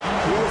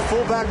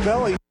fullback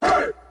belly. 3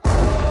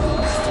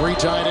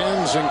 tight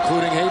ends,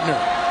 including Haebner.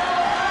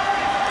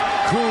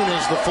 Kuhn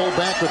is the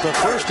fullback with the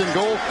first and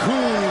goal.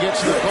 Kuhn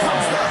gets the ball.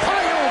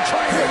 Pyle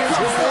driving his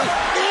way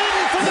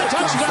in for the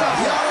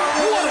touchdown.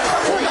 What a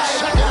great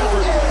second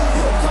effort.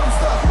 Here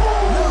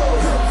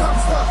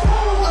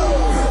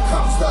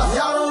comes the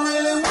y'all don't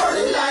really want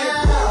it like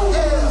that.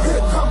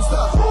 Here comes the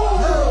y'all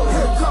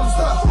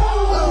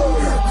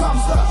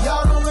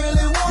don't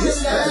really want it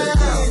like that.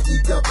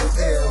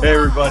 Hey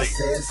everybody,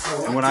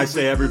 and when I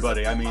say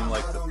everybody, I mean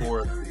like the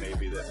 4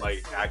 maybe that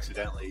might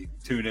accidentally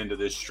tune into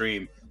this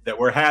stream that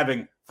we're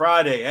having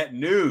Friday at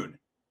noon.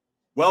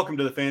 Welcome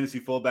to the Fantasy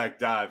Fullback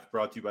Dive,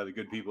 brought to you by the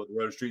good people at the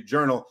Roto Street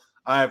Journal.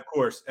 I, of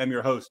course, am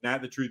your host, Nat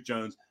the Truth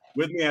Jones.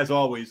 With me, as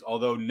always,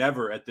 although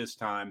never at this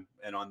time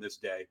and on this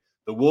day,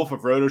 the Wolf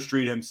of Roto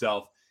Street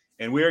himself.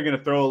 And we are going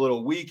to throw a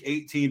little Week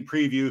 18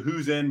 preview,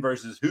 who's in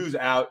versus who's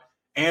out,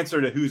 answer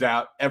to who's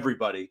out,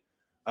 everybody.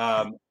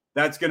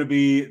 That's going to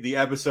be the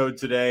episode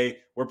today.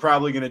 We're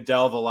probably going to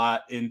delve a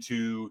lot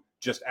into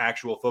just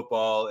actual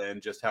football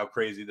and just how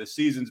crazy this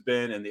season's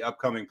been and the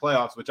upcoming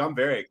playoffs, which I'm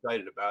very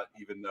excited about,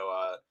 even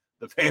though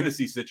the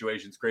fantasy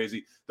situation's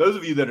crazy. Those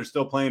of you that are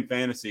still playing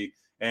fantasy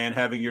and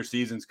having your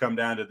seasons come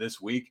down to this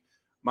week,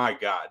 my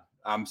God,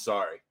 I'm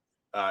sorry.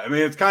 I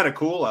mean, it's kind of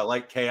cool. I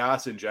like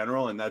chaos in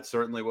general, and that's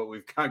certainly what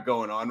we've got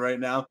going on right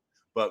now.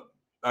 But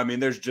I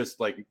mean, there's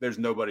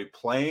nobody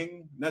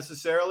playing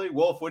necessarily.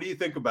 Wolf, what do you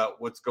think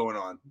about what's going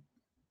on?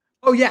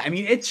 Oh, yeah. I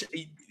mean, if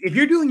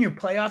you're doing your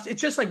playoffs,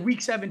 it's just like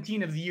week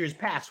 17 of the years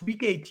past.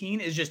 Week 18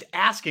 is just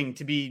asking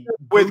to be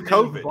with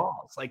COVID.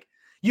 Balls. Like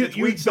it's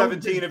week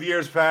 17 of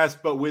years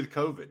past, but with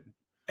COVID.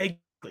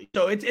 Exactly.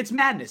 So it's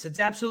madness. It's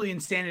absolutely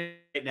insanity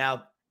right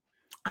now.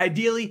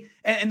 Ideally,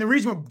 and the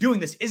reason we're doing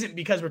this isn't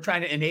because we're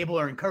trying to enable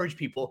or encourage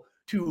people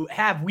to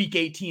have week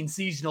 18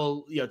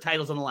 seasonal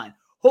titles on the line.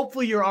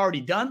 Hopefully you're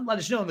already done. Let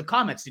us know in the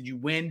comments. Did you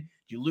win?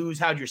 Did you lose?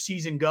 How'd your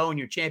season go in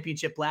your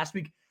championship last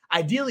week?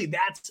 Ideally,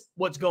 that's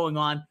what's going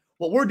on.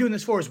 What we're doing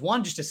this for is,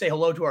 one, just to say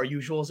hello to our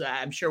usuals.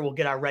 I'm sure we'll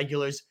get our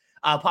regulars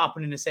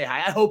popping in to say hi.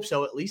 I hope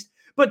so, at least.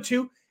 But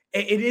two,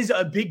 it is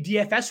a big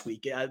DFS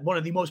week, one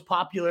of the most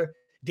popular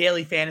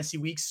daily fantasy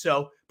weeks.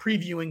 So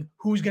previewing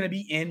who's going to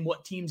be in,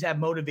 what teams have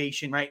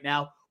motivation right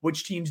now,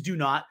 which teams do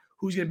not,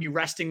 who's going to be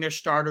resting their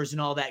starters and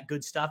all that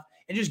good stuff,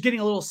 and just getting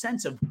a little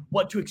sense of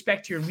what to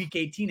expect here in week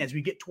 18 as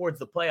we get towards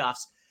the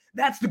playoffs.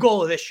 That's the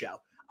goal of this show.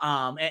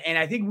 And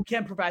I think we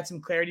can provide some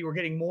clarity. We're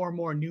getting more and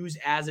more news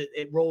as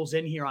it rolls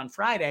in here on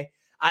Friday.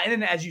 And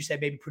then, as you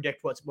said, maybe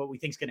predict what we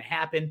think is going to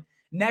happen.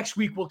 Next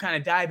week, we'll kind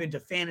of dive into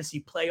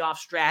fantasy playoff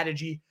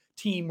strategy,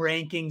 team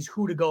rankings,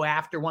 who to go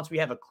after once we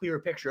have a clearer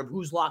picture of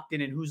who's locked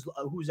in and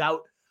who's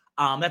out.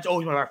 That's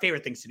always one of our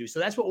favorite things to do. So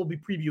that's what we'll be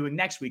previewing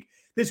next week.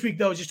 This week,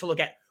 though, is just to look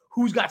at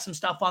who's got some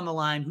stuff on the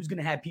line, who's going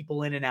to have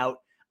people in and out,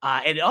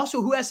 and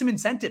also who has some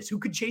incentives, who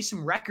could chase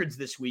some records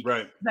this week.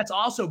 Right. That's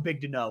also big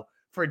to know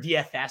for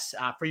DFS,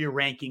 for your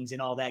rankings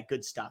and all that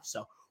good stuff.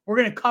 So we're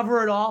going to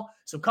cover it all.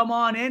 So come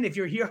on in. If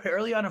you're here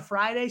early on a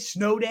Friday,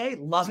 snow day,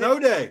 love it. Snow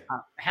day.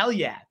 Hell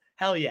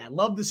yeah.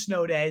 Love the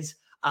snow days.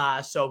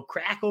 So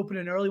crack open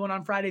an early one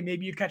on Friday.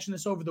 Maybe you're catching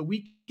this over the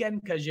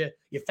weekend because you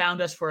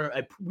found us for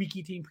a week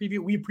 18 preview.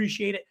 We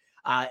appreciate it.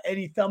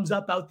 Any thumbs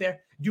up out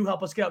there do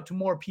help us get out to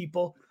more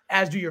people,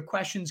 as do your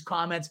questions,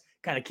 comments,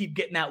 kind of keep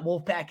getting that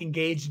Wolfpack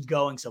engaged and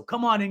going. So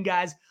come on in,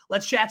 guys.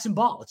 Let's chat some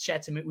ball. Let's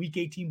chat some week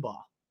 18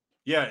 ball.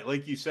 Yeah,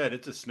 like you said,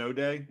 it's a snow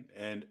day,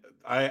 and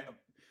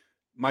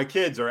my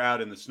kids are out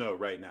in the snow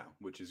right now,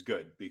 which is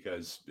good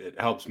because it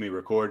helps me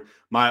record.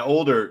 My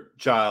older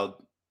child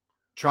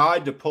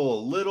tried to pull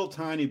a little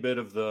tiny bit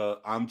of the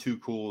 "I'm too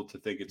cool to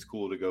think it's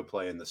cool to go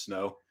play in the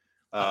snow"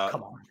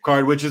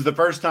 card, which is the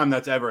first time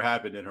that's ever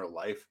happened in her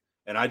life.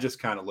 And I just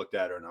kind of looked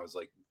at her and I was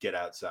like, "Get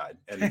outside!"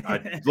 And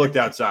I looked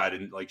outside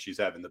and like she's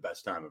having the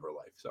best time of her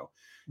life. So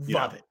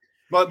love it.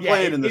 But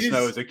playing in the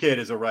snow as a kid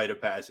is a rite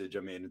of passage. I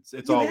mean, it's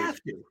you always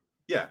have to.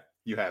 Yeah,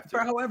 you have to.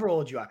 For however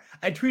old you are.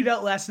 I tweeted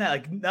out last night,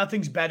 like,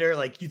 nothing's better.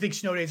 Like, you think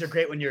snow days are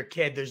great when you're a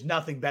kid. There's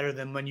nothing better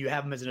than when you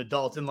have them as an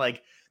adult. And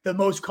like the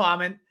most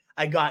comment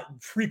I got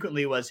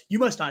frequently was, "You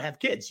must not have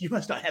kids. You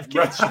must not have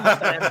kids. You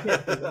must not have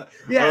kids."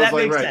 Yeah, that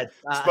makes sense.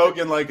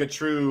 Spoken like a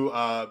true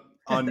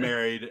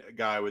unmarried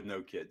guy with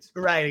no kids.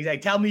 Right,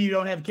 exactly. Tell me you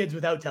don't have kids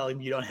without telling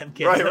me you don't have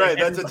kids. Right.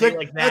 That's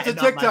a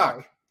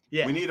TikTok.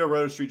 Yeah. We need a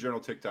Roto Street Journal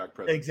TikTok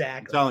presence.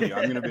 Exactly. I'm telling you,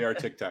 I'm going to be our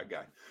TikTok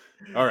guy.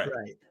 All right.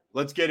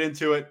 Let's get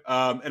into it.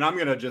 And I'm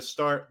going to just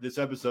start this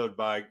episode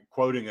by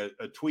quoting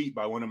a tweet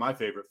by one of my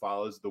favorite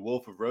follows, the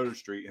Wolf of Roto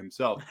Street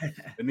himself.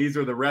 And these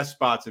are the rest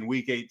spots in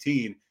week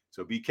 18.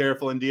 So be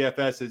careful in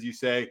DFS, as you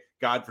say.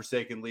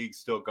 Godforsaken leagues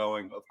still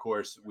going. Of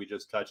course, we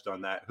just touched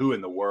on that. Who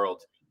in the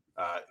world?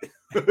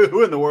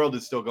 Who in the world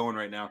is still going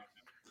right now?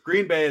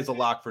 Green Bay is a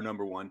lock for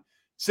number 1.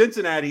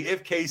 Cincinnati,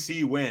 if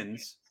KC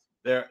wins,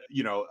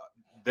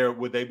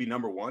 would they be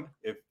number 1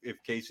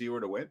 if KC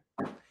were to win?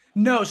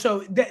 No,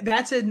 so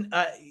that's to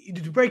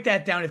break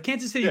that down. If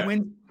Kansas City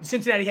wins,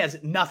 Cincinnati has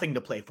nothing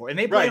to play for, and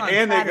they play on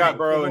and Saturday, they got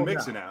Burrow and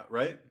Mixon out,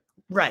 right?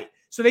 Right.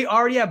 So they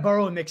already have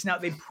Burrow and Mixon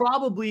out. They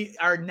probably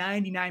are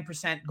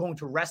 99% going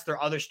to rest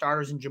their other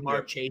starters in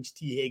Jamar Chase,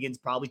 T. Higgins,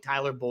 probably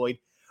Tyler Boyd.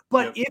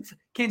 But if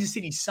Kansas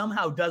City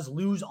somehow does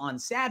lose on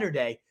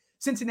Saturday,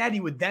 Cincinnati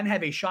would then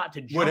have a shot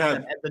to jump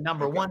them at the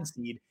number 1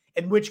 seed,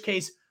 in which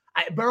case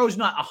Burrow's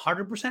not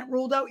 100%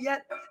 ruled out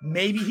yet.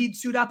 Maybe he'd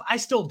suit up. I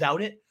still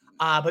doubt it.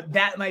 But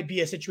that might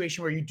be a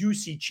situation where you do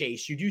see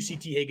Chase, you do see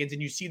T. Higgins,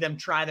 and you see them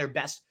try their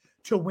best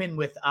to win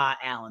with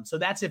Allen. So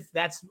that's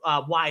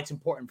why it's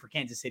important for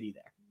Kansas City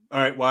there. All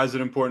right. Why is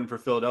it important for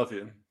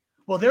Philadelphia?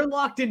 Well, they're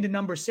locked into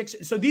number 6.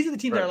 So these are the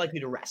teams that are likely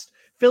to rest.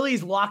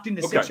 Philly's locked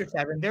into 6 or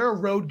 7. They're a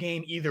road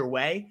game either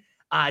way.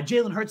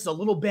 Jalen Hurts is a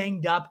little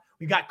banged up.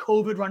 We've got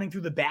COVID running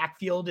through the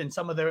backfield and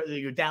some of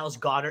your Dallas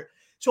Goedert.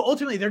 So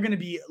ultimately, they're going to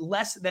be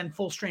less than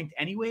full strength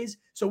anyways.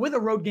 So with a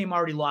road game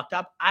already locked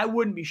up, I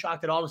wouldn't be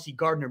shocked at all to see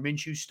Gardner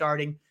Minshew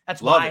starting.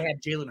 That's why I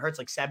had Jalen Hurts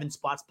like 7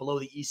 spots below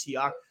the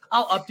ECR.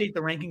 I'll update the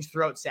rankings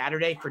throughout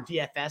Saturday for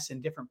DFS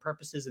and different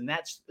purposes in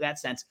that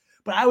sense.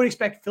 But I would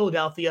expect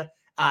Philadelphia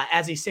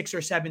as a 6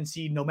 or 7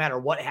 seed, no matter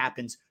what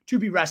happens, to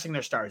be resting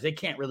their stars. They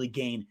can't really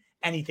gain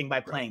anything by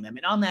playing them.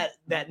 And on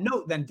that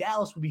note, then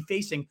Dallas will be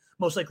facing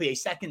most likely a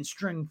second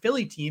string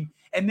Philly team,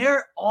 and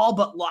they're all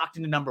but locked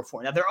into number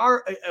 4. Now there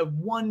are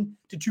 1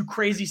 to 2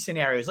 crazy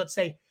scenarios. Let's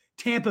say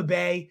Tampa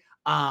Bay,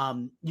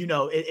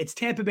 it's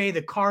Tampa Bay,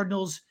 the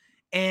Cardinals,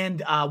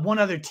 and one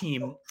other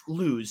team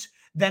lose.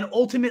 Then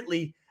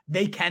ultimately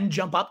they can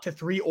jump up to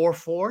 3 or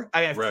 4.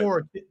 I have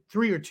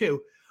 3 or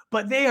 2,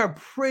 but they are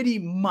pretty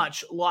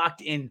much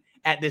locked in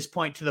at this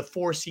point to the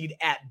 4 seed,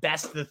 at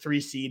best the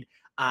 3 seed.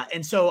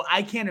 And so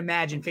I can't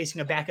imagine facing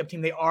a backup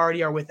team. They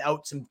already are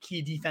without some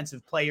key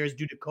defensive players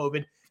due to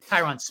COVID.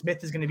 Tyron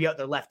Smith is going to be out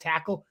their left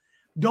tackle.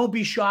 Don't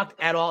be shocked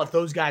at all if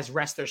those guys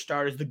rest their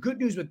starters. The good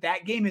news with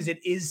that game is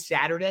it is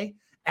Saturday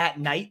at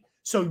night.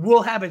 So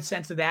we'll have a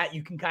sense of that.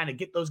 You can kind of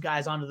get those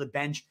guys onto the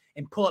bench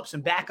and pull up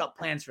some backup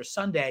plans for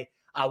Sunday,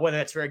 whether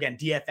that's for, again,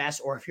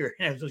 DFS or if you're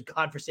in those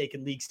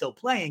godforsaken leagues still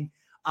playing.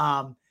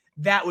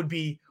 That would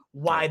be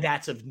why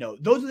that's of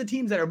note. Those are the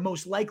teams that are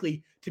most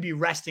likely to be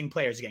resting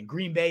players. Again,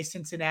 Green Bay,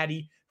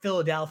 Cincinnati,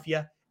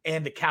 Philadelphia,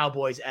 and the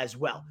Cowboys as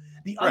well.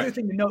 The other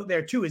thing to note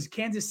there too is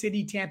Kansas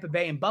City, Tampa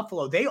Bay, and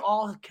Buffalo. They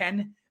all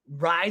can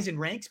rise in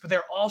ranks, but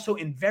they're also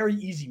in very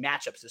easy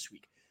matchups this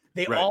week.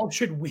 They all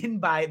should win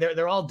by,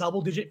 they're all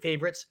double-digit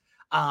favorites.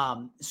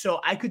 So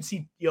I could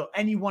see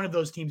any one of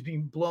those teams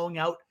being blowing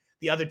out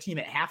the other team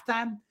at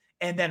halftime,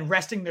 and then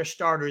resting their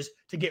starters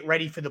to get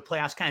ready for the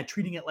playoffs, kind of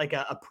treating it like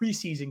a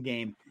preseason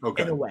game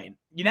in a way.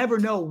 You never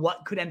know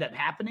what could end up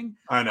happening.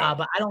 I know,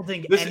 but I don't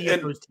think any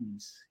of those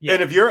teams. Yeah.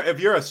 And if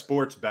you're a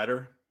sports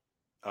bettor,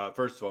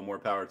 first of all, more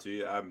power to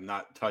you. I'm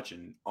not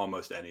touching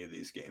almost any of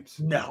these games.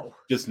 No,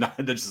 just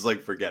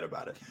like forget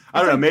about it. I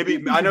don't know.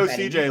 Maybe I know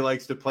CJ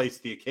likes to place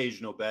the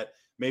occasional bet.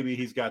 Maybe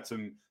he's got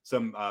some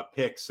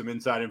picks, some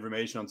inside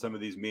information on some of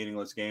these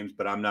meaningless games,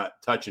 but I'm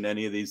not touching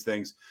any of these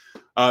things.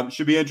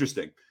 Should be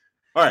interesting.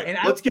 All right, and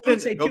let's get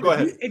into. Go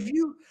ahead. I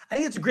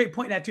think it's a great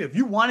point. That too. If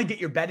you want to get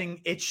your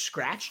betting itch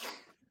scratched,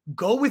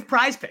 go with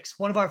Prize Picks.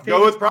 One of our favorites.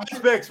 Go with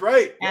Prize Picks,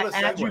 right?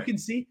 As you can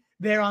see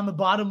there on the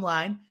bottom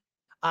line,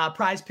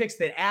 Prize Picks,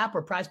 the app,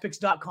 or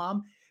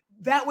PrizePicks.com.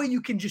 That way you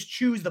can just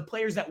choose the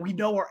players that we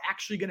know are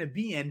actually going to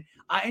be in,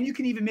 and you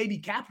can even maybe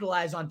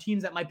capitalize on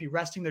teams that might be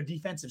resting their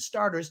defensive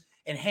starters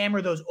and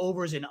hammer those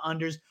overs and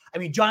unders. I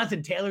mean,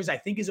 Jonathan Taylor's I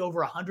think is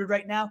over 100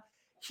 right now.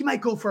 He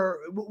might go for,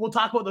 we'll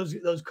talk about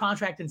those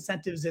contract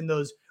incentives and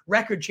those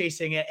record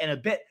chasing in a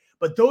bit,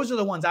 but those are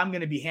the ones I'm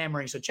going to be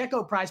hammering. So check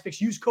out Prize Picks,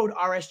 use code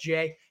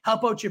RSJ,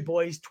 help out your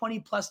boys,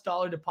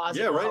 $20+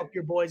 deposit will help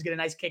your boys get a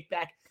nice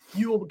kickback.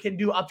 You can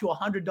do up to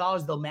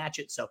 $100, they'll match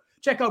it. So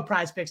check out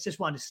Prize Picks, just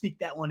wanted to sneak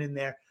that one in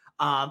there.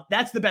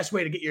 That's the best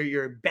way to get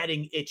your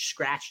betting itch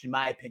scratched, in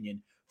my opinion,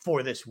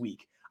 for this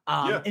week.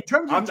 In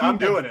terms of I'm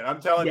doing it.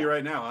 I'm telling you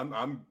right now,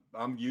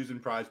 I'm using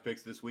Prize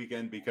Picks this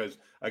weekend because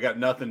I got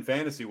nothing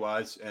fantasy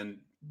wise, and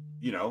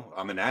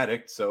I'm an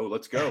addict. So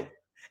let's go.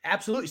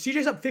 Absolutely.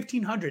 CJ's up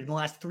 1,500 in the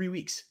last 3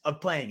 weeks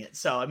of playing it.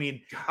 So I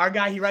mean, our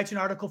guy, he writes an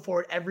article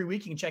for it every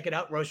week. You can check it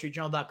out,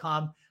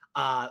 rosestreetjournal.com.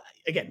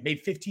 Again,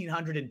 made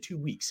 1,500 in 2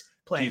 weeks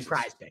playing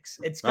Prize Picks.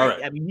 It's great.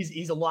 Right. I mean,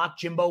 he's a lock.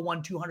 Jimbo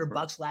won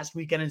 $200 last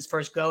weekend in his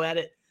first go at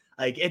it.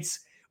 Like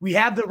we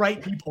have the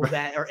right people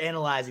that are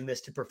analyzing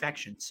this to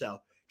perfection. So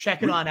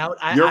check it on out.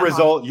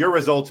 Your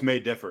results may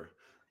differ.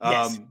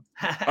 Yes.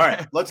 All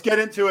right, let's get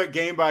into it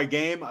game by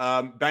game.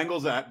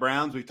 Bengals at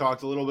Browns. We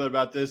talked a little bit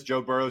about this.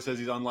 Joe Burrow says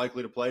he's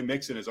unlikely to play.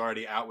 Mixon is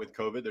already out with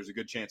COVID. There's a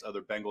good chance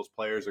other Bengals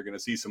players are going to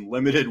see some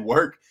limited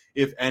work,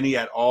 if any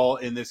at all,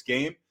 in this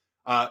game.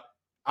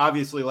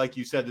 Obviously, like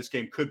you said, this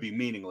game could be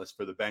meaningless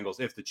for the Bengals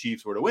if the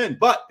Chiefs were to win.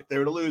 But if they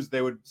were to lose,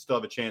 they would still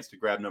have a chance to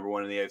grab number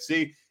 1 in the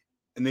AFC.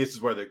 And this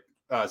is where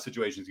the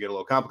situations get a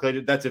little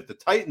complicated. That's if the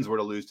Titans were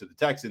to lose to the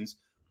Texans,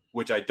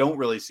 which I don't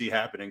really see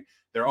happening.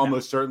 They're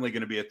almost certainly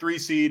going to be a 3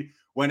 seed.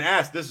 When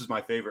asked, this is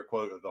my favorite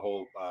quote of the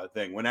whole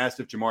thing. When asked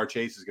if Jamar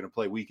Chase is going to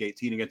play Week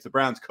 18 against the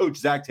Browns, Coach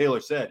Zach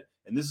Taylor said,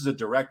 and this is a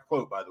direct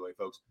quote, by the way,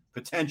 folks,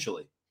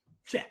 potentially.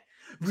 Yeah,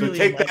 really.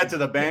 So take that to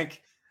the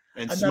bank.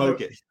 and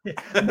smoke it.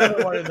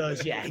 Another one of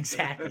those. Yeah,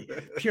 exactly.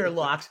 Pure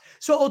locks.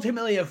 So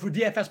ultimately, for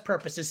DFS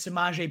purposes,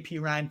 Samaje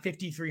Perine,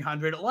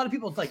 5,300. A lot of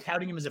people like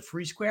touting him as a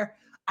free square.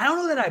 I don't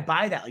know that I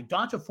buy that. Like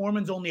Donta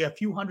Foreman's only a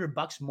few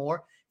 $100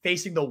 more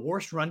facing the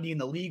worst run D in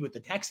the league with the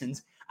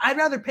Texans. I'd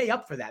rather pay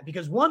up for that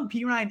because one,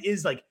 Perine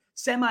is like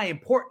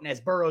semi-important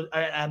as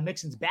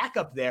Mixon's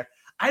backup there.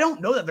 I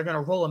don't know that they're going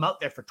to roll him out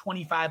there for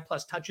 25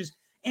 plus touches.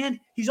 And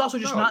he's also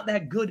just not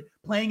that good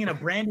playing in a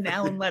Brandon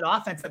Allen-led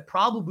offense that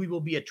probably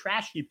will be a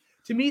trash heap.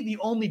 To me, the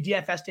only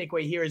DFS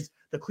takeaway here is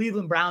the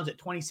Cleveland Browns at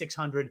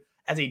 2,600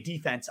 as a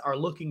defense are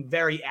looking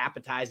very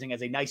appetizing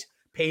as a nice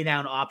pay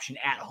down option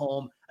at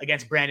home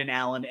against Brandon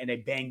Allen and a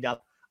banged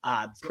up,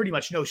 pretty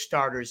much no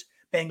starters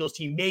Bengals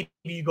team. Maybe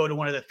you go to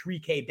one of the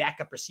 3K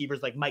backup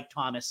receivers like Mike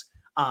Thomas,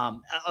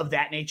 of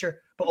that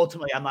nature, but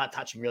ultimately I'm not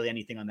touching really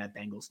anything on that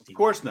Bengals team. Of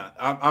course not.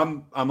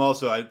 I'm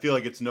also, I feel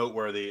like it's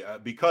noteworthy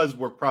because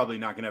we're probably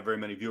not going to have very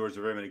many viewers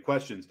or very many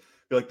questions. I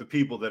feel like the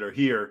people that are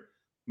here,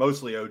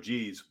 mostly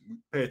OGs,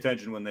 pay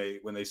attention when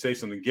they say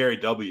something. Gary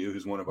W.,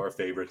 who's one of our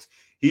favorites,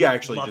 he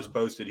actually just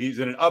posted he's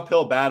in an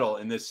uphill battle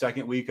in this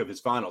second week of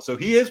his final. So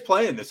he is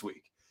playing this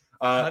week.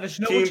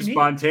 Team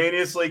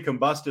spontaneously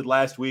combusted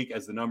last week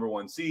as the number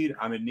 1 seed.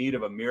 I'm in need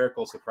of a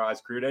miracle surprise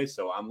crew day,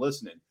 so I'm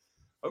listening.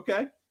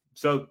 Okay.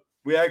 So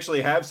we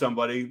actually have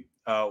somebody,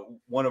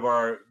 one of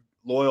our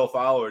loyal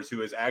followers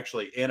who is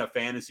actually in a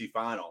fantasy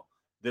final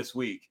this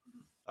week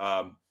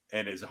and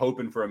is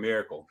hoping for a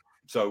miracle.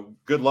 So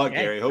good luck,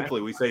 Gary.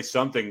 Hopefully we say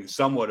something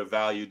somewhat of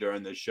value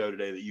during this show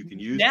today that you can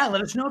use. Yeah,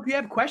 let us know if you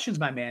have questions,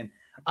 my man.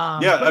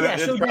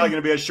 It's probably going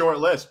to be a short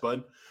list,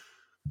 bud.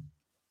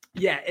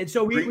 Yeah, and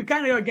so we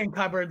kind of again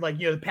covered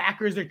the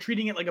Packers. They're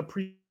treating it like a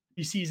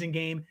preseason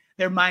game.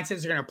 Their mindset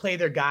is they're going to play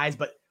their guys,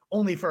 but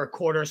only for a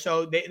quarter.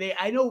 So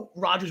I know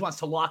Rodgers wants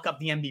to lock up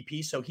the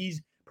MVP, so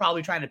he's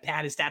probably trying to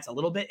pad his stats a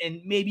little bit,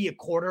 and maybe a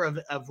quarter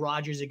of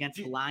Rodgers against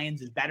the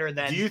Lions is better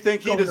than. Do you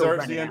think he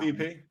deserves the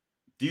MVP?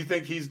 Do you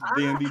think he's the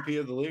MVP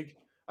of the league?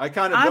 I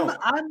kind of don't.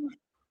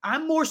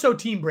 I'm more so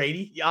Team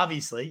Brady,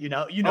 obviously.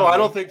 I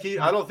don't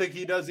think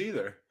he does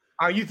either.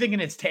 Are you thinking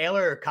it's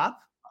Taylor or Kupp?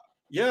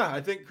 Yeah, I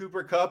think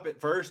Cooper Kupp at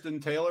first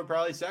and Taylor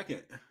probably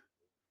second.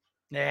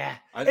 Yeah,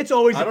 it's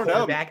always a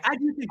quarterback. I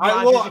do think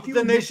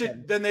Rodgers,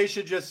 then they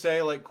should just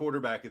say like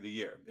quarterback of the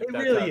year. If it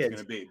that's really how it's is going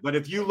to be. But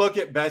if you look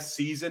at best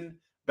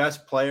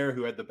player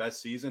who had the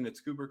best season, it's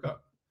Cooper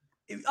Kupp.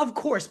 Of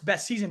course,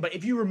 best season. But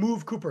if you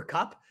remove Cooper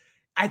Kupp,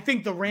 I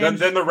think the Rams.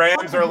 Then the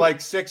Rams are like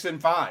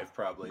 6-5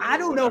 probably. I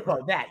don't know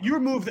about that. You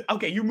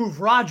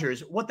remove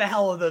Rodgers. What the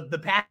hell are the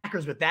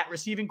Packers with that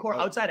receiving core?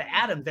 Outside of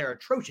Adams, they're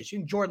atrocious. You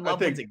think Jordan Love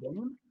wins a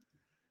game?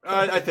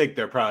 I think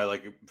they're probably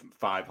like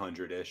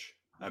 500-ish.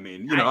 I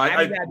mean,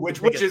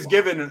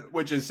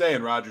 which is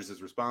saying Rodgers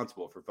is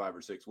responsible for 5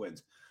 or 6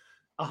 wins.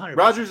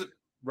 100%.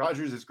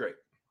 Rodgers is great.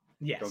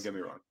 Yes, don't get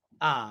me wrong.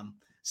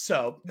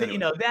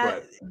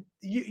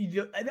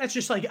 That's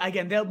just like,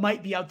 again, they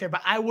might be out there,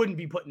 but I wouldn't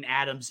be putting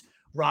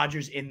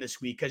Rodgers in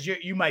this week because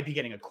you might be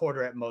getting a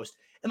quarter at most.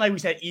 And like we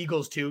said,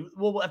 Eagles too.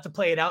 We'll have to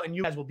play it out, and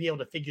you guys will be able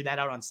to figure that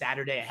out on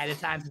Saturday ahead of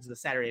time since it's the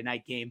Saturday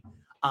night game.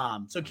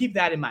 So keep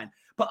that in mind.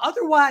 But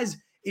otherwise,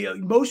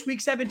 most week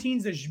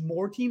 17s, there's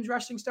more teams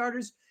rushing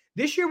starters.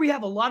 This year, we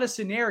have a lot of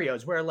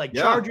scenarios where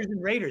Chargers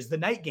and Raiders, the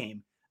night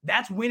game,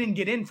 that's win and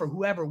get in for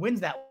whoever wins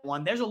that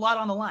one. There's a lot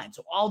on the line.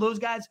 So all those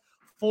guys,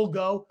 full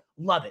go,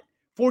 love it.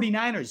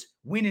 49ers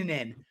winning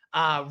in.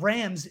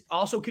 Rams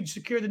also could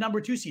secure the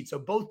number 2 seed. So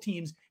both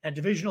teams in a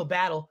divisional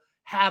battle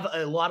have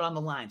a lot on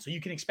the line. So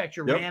you can expect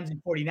your Rams and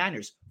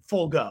 49ers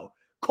full go.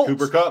 Colts.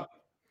 Cooper Kupp.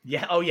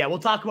 Yeah. Oh, yeah. We'll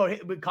talk about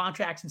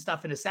contracts and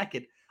stuff in a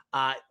second.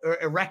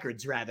 Or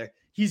records, rather.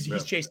 He's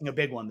chasing a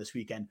big one this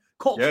weekend.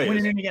 Colts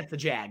winning in against the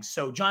Jags.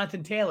 So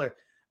Jonathan Taylor,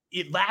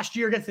 last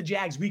year against the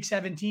Jags, week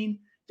 17.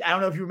 I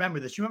don't know if you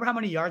remember this. You remember how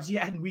many yards he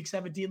had in week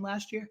 17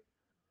 last year?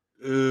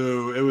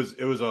 Ooh,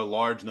 it was a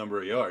large number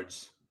of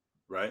yards,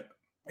 right?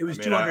 It was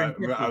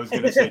 250. I was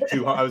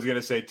going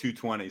to say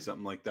 220,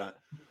 something like that.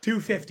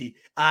 250.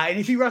 And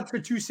if he runs for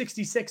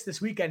 266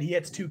 this weekend, he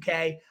hits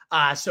 2K.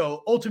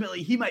 So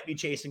ultimately, he might be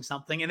chasing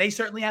something, and they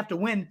certainly have to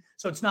win.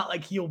 So it's not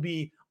like he'll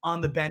be on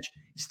the bench.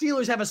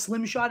 Steelers have a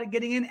slim shot at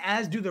getting in,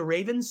 as do the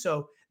Ravens.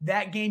 So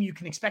that game, you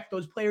can expect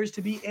those players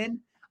to be in.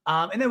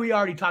 And then we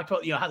already talked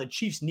about how the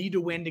Chiefs need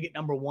to win to get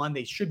number 1.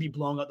 They should be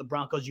blowing out the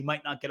Broncos. You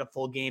might not get a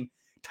full game.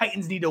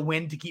 Titans need to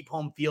win to keep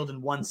home field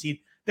in 1 seed.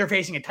 They're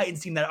facing a Titans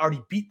team that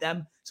already beat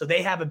them, so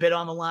they have a bit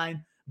on the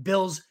line.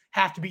 Bills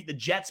have to beat the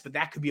Jets, but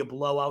that could be a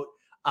blowout.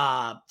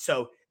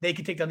 So they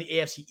could take down the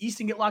AFC East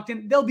and get locked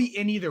in. They'll be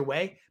in either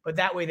way, but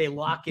that way they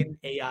lock in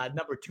a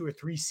number 2 or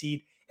 3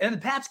 seed. And then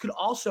the Pats could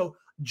also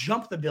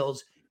jump the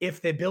Bills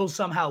if the Bills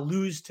somehow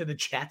lose to the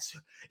Jets.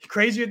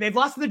 Crazier, they've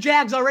lost to the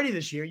Jags already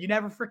this year. You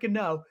never freaking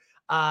know.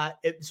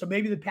 So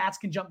maybe the Pats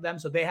can jump them,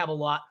 so they have a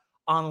lot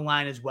on the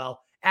line as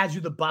well. As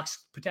do the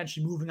Bucks,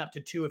 potentially moving up to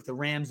 2 if the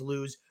Rams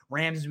lose.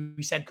 Rams, as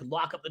we said, could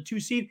lock up the 2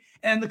 seed,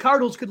 and the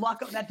Cardinals could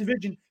lock up that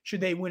division should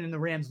they win and the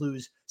Rams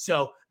lose.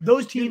 So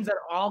those teams that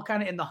are all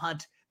kind of in the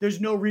hunt, there's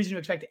no reason to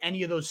expect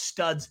any of those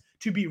studs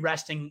to be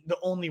resting. The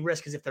only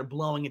risk is if they're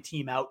blowing a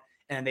team out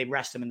and they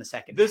rest them in the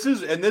second. This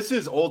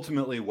is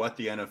ultimately what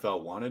the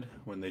NFL wanted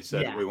when they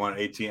said we want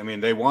 18. I mean,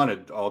 they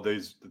wanted all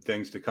these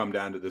things to come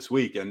down to this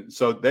week, and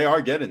so they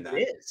are getting that.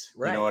 It is,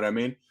 right? You know what I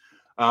mean?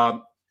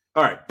 All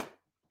right,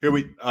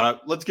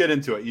 let's get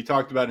into it. You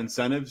talked about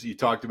incentives. You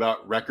talked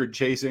about record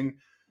chasing.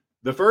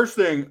 The first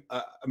thing,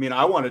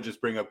 I want to just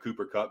bring up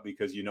Cooper Kupp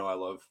because I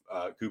love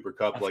Cooper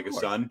Kupp like a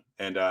son,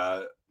 and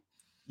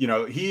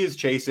he is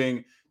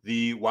chasing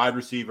the wide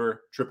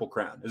receiver triple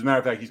crown. As a matter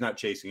of fact, he's not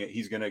chasing it.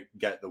 He's going to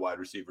get the wide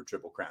receiver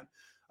triple crown.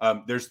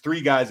 There's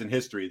 3 guys in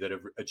history that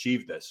have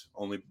achieved this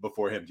only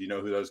before him. Do you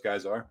know who those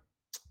guys are?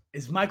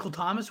 Is Michael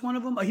Thomas one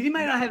of them? He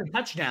might not have the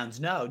touchdowns.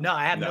 No,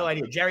 I have no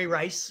idea. Jerry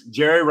Rice.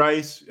 Jerry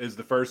Rice is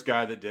the first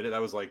guy that did it. That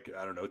was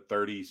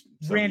 30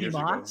 Randy years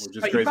Moss. ago, which is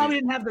But crazy. he probably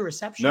didn't have the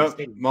reception. No,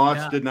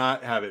 Moss did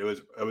not have it.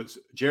 It was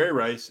Jerry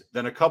Rice.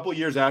 Then a couple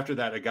years after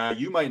that, a guy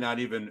you might not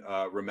even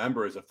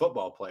remember as a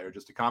football player,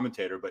 just a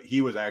commentator, but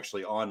he was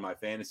actually on my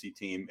fantasy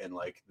team in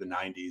the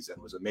 90s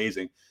and was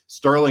amazing.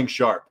 Sterling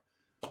Sharp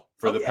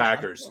for the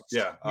Packers.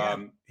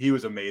 He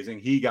was amazing.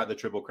 He got the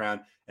Triple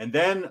Crown. And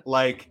then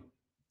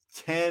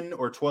 10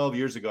 or 12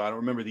 years ago, I don't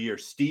remember the year,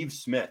 Steve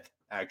Smith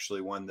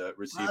actually won the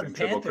receiving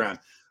Triple Crown,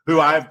 who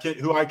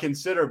I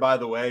consider, by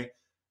the way,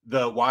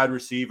 the wide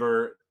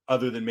receiver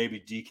other than maybe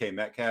DK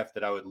Metcalf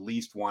that I would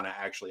least want to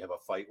actually have a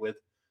fight with.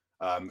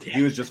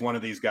 He was just one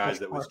of these guys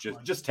that was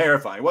just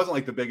terrifying. He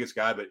wasn't the biggest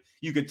guy, but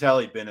you could tell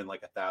he'd been in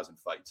 1,000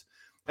 fights.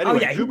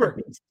 Anyway, Cooper.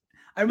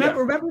 I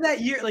remember that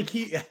year,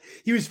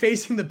 he was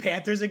facing the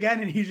Panthers again,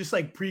 and he just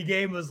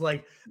pregame was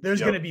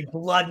there's going to be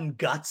blood and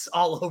guts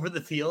all over the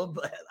field.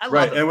 But I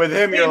love it. And with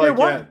him, you're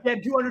he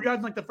had 200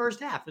 yards in the first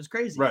half. It was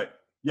crazy. Right.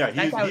 Yeah,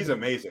 he's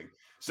amazing.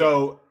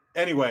 So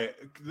anyway,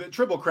 the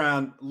Triple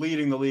Crown,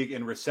 leading the league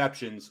in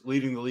receptions,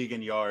 leading the league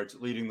in yards,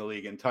 leading the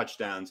league in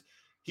touchdowns.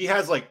 He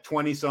has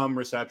 20-some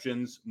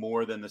receptions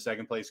more than the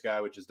second place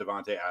guy, which is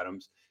Devontae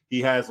Adams. He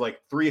has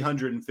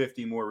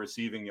 350 more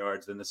receiving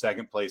yards than the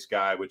second place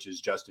guy, which is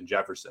Justin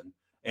Jefferson.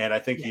 And I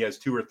think he has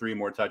 2 or 3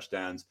 more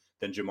touchdowns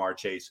than Jamar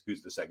Chase,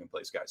 who's the second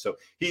place guy. So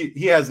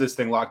he has this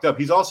thing locked up.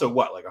 He's also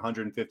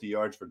 150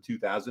 yards from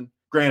 2,000.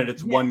 Granted,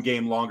 it's one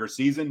game longer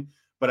season,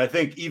 but I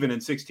think even in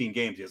 16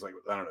 games, he has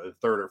the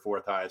third or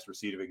fourth highest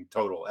receiving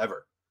total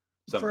ever.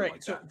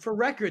 For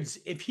records,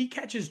 if he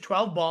catches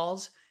 12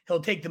 balls, he'll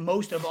take the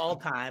most of all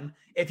time.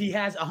 If he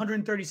has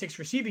 136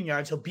 receiving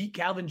yards, he'll beat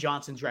Calvin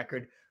Johnson's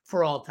record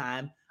for all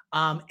time.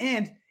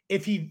 And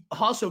if he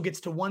also gets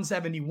to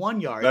 171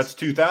 yards, that's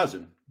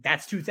 2,000.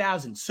 That's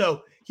 2,000.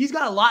 So he's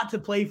got a lot to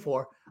play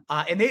for.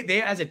 And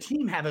they as a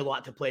team have a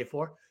lot to play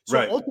for.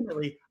 So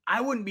ultimately, I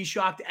wouldn't be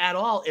shocked at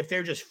all if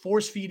they're just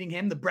force feeding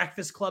him the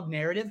Breakfast Club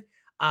narrative.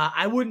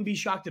 I wouldn't be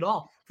shocked at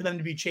all for them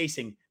to be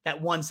chasing that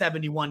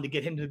 171 to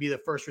get him to be the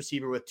first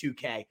receiver with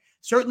 2K.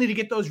 Certainly to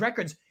get those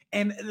records.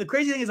 And the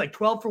crazy thing is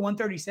 12 for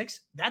 136.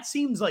 That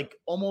seems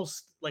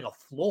almost like a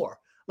floor.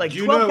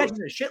 12 catches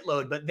a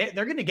shitload, but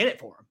they're going to get it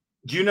for him.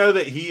 Do you know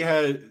that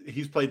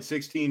he's played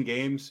 16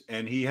 games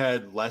and he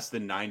had less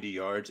than 90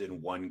 yards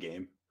in one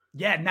game?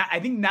 Yeah, I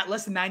think not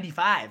less than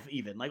 95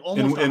 even,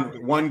 almost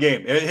in one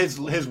game.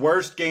 His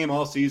worst game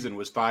all season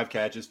was 5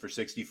 catches for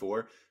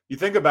 64. You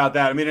think about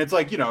that. I mean, it's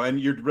and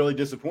you're really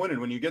disappointed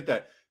when you get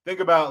that. Think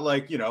about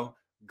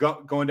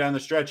going down the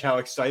stretch, how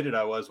excited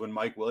I was when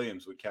Mike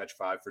Williams would catch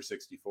 5 for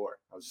 64.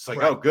 I was just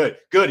oh,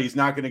 good. He's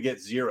not going to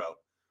get 0.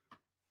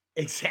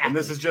 Exactly. And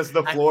this is just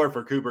the floor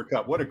for Cooper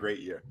Kupp. What a great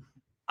year.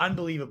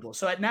 Unbelievable.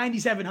 So at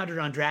 9,700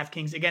 on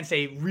DraftKings against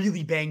a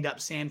really banged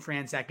up San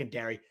Fran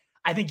secondary,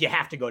 I think you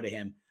have to go to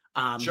him.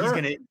 Sure. He's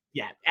going to,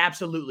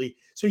 absolutely.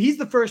 So he's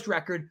the first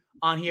record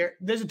on here.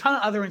 There's a ton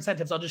of other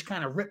incentives. I'll just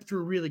kind of rip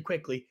through really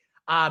quickly.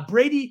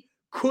 Brady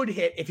could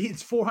hit, if he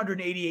hits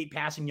 488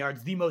 passing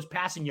yards, the most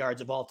passing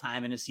yards of all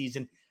time in a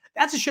season.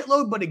 That's a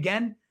shitload, but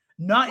again,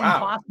 not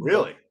impossible.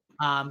 Really?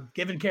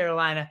 Given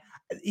Carolina,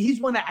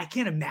 he's one that I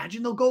can't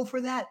imagine they'll go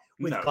for that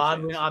with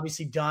Godwin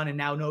obviously done and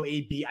now no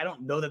AB. I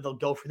don't know that they'll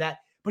go for that,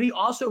 but he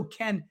also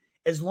can,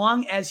 as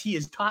long as he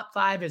is top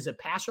 5 as a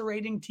passer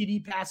rating,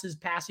 TD passes,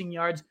 passing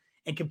yards,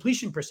 and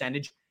completion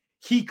percentage,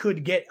 he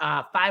could get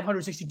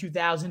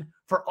 562,000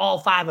 for all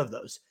 5 of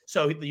those.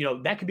 So,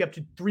 that could be up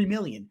to 3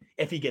 million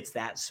if he gets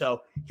that.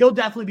 So he'll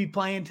definitely be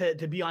playing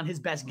to be on his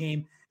best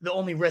game. The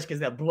only risk is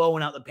that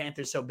blowing out the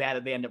Panthers so bad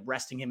that they end up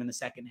resting him in the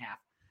second half.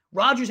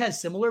 Rodgers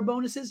has similar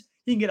bonuses.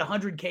 He can get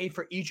 $100K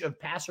for each of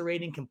passer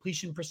rating,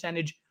 completion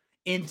percentage,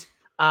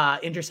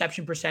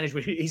 interception percentage,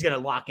 which he's going to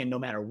lock in no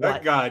matter what.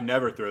 That guy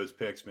never throws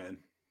picks, man.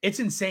 It's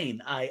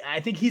insane. I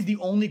think he's the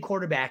only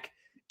quarterback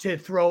to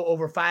throw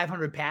over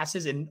 500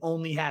 passes and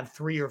only have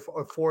 3 or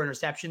 4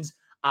 interceptions,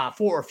 4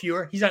 or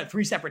fewer. He's done it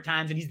 3 separate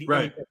times, and he's the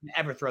only person to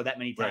ever throw that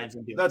many times.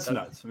 Right. That's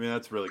nuts. I mean,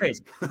 that's really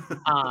crazy. Good.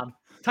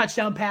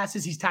 Touchdown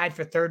passes, he's tied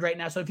for 3rd right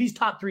now. So if he's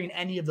top 3 in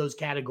any of those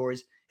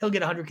categories, he'll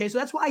get $100K. So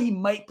that's why he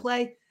might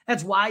play.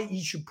 That's why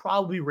he should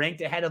probably be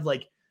ranked ahead of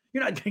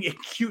you're not going to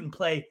get cute and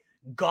play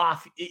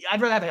Goff.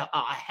 I'd rather have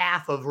a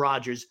half of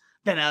Rodgers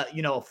than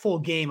a full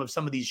game of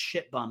some of these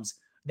shit bums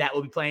that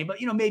will be playing. But,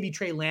 maybe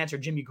Trey Lance or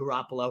Jimmy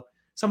Garoppolo,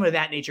 someone of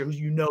that nature who is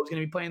going to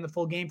be playing the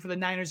full game for the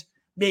Niners.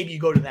 Maybe you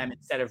go to them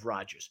instead of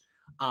Rodgers.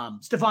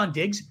 Stephon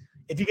Diggs,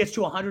 if he gets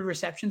to 100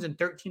 receptions and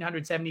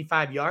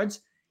 1,375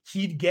 yards,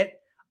 he'd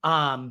get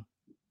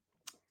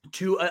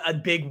to a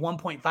big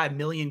 $1.5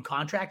 million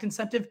contract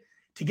incentive.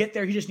 To get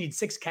there, he just needs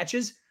 6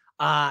 catches.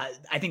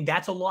 I think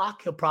that's a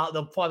lock. They'll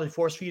probably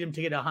force feed him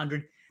to get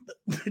 100.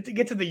 To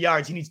get to the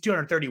yards, he needs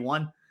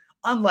 231.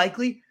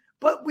 Unlikely,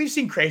 but we've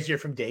seen crazier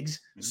from Diggs.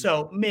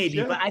 So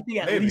maybe, but I think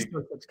at least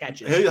 6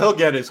 catches. He'll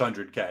get his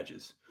 100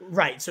 catches.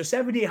 Right. So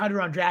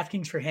 7,800 on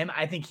DraftKings for him.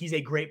 I think he's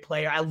a great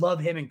player. I love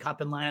him in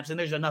Cup and lineups, and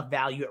there's enough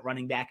value at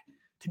running back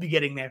to be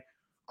getting there.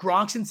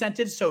 Gronk's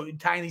incentives, so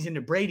tying these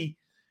into Brady,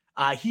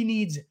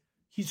 he's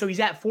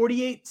at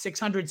 48,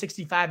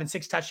 665, and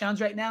 6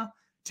 touchdowns right now.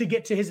 To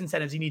get to his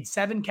incentives, he needs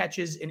 7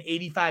 catches and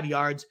 85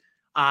 yards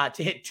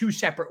to hit 2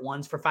 separate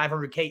ones for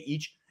 $500K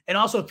each, and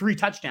also 3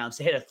 touchdowns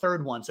to hit a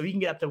third one. So he can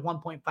get up to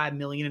 $1.5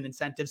 million in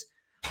incentives.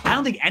 I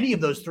don't think any of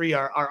those 3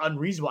 are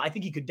unreasonable. I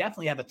think he could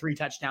definitely have a 3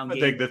 touchdown game.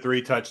 I think the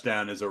 3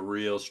 touchdown is a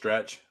real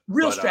stretch.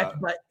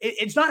 But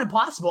it's not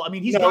impossible. I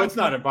mean, it's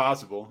not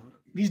impossible.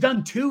 He's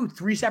done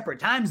 3 separate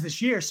times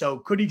this year. So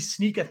could he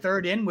sneak a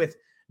third in with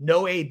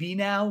no AB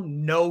now,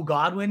 no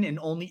Godwin, and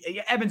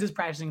only Evans is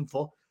practicing in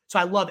full. So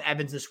I love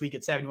Evans this week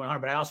at 7,100,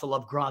 but I also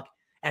love Gronk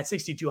at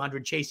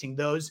 6,200 chasing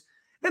those.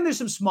 Then there's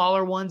some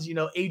smaller ones.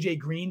 AJ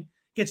Green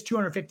gets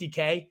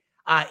 250K.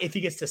 If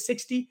he gets to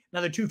 60,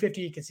 another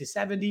 250, he gets to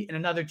 70, and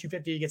another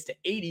 250, he gets to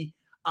 80.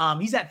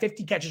 He's at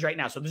 50 catches right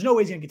now. So there's no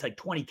way he's going to get to like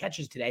 20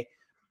 catches today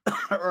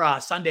or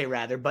Sunday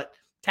rather, but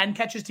 10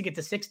 catches to get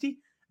to 60,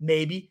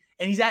 maybe.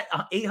 And he's at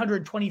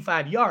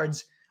 825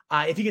 yards.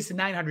 If he gets to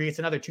 900, he gets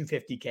another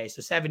 250K.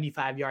 So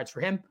 75 yards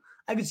for him.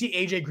 I could see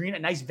AJ Green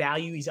at nice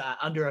value. He's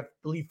under, I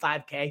believe,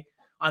 5K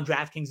on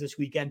DraftKings this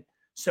weekend.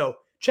 So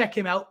check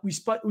him out. We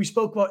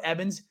spoke about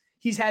Evans.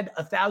 He's had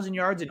 1,000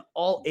 yards in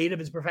all 8 of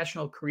his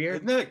professional career.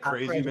 Isn't that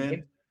crazy,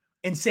 man?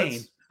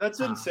 Insane.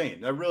 That's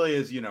insane. That really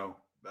is,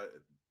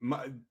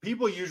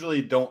 people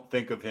usually don't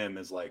think of him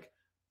as like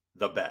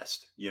the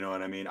best. You know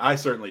what I mean? I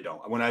certainly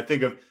don't. When I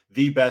think of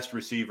the best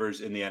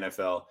receivers in the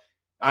NFL,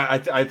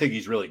 I think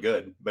he's really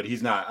good, but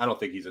he's not. I don't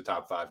think he's a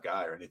top 5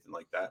 guy or anything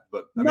like that.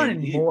 But not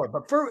anymore.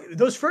 But for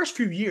those first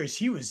few years,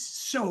 he was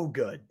so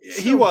good.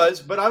 He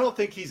was, but I don't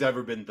think he's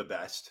ever been the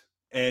best.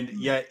 And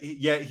yet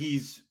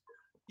he's,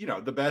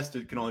 the best.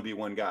 It can only be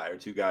one guy or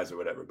 2 guys or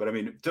whatever. But I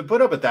mean, to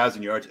put up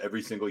 1,000 yards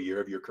every single year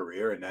of your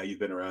career, and now you've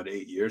been around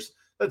 8 years,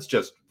 that's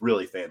just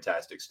really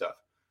fantastic stuff.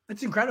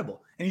 That's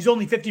incredible. And he's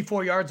only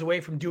 54 yards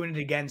away from doing it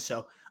again.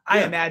 So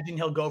I imagine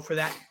he'll go for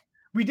that.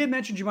 We did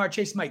mention Ja'Marr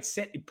Chase might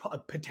sit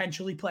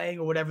potentially playing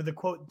or whatever the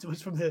quote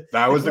was from the.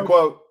 That was the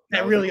quote.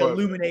 That really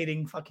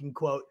illuminating fucking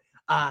quote.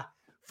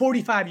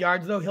 45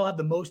 yards though, he'll have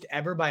the most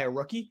ever by a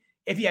rookie.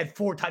 If he had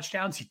 4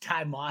 touchdowns, he'd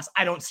tie Moss.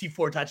 I don't see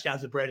 4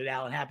 touchdowns with Brandon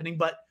Allen happening,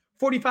 but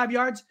 45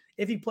 yards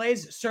if he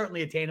plays,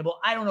 certainly attainable.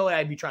 I don't know that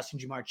I'd be trusting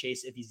Ja'Marr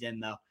Chase if he's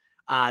in though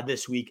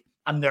this week.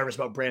 I'm nervous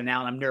about Brandon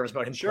Allen. I'm nervous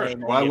about him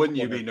playing. Why wouldn't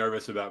you be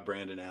nervous about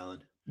Brandon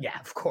Allen? Yeah,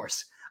 of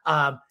course.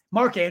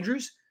 Mark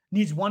Andrews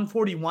needs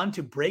 141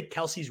 to break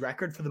Kelsey's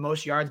record for the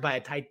most yards by a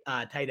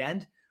tight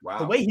end. Wow.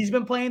 The way he's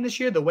been playing this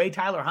year, the way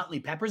Tyler Huntley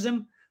peppers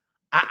him,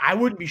 I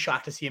wouldn't be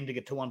shocked to see him to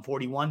get to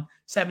 141.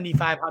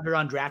 7,500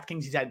 on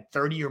DraftKings. He's had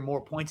 30 or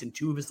more points in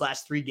 2 of his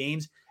last 3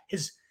 games.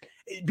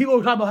 People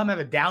were talking about him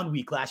having a down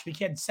week last week.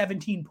 He had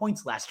 17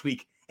 points last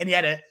week, and he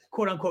had a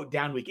quote-unquote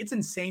down week. It's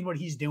insane what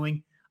he's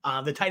doing.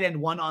 The tight end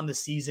won on the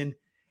season,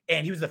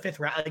 and he was the 5th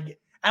round.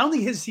 I don't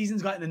think his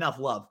season's gotten enough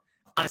love,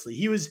 honestly.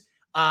 He was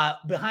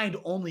behind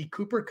only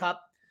Cooper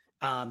Kupp,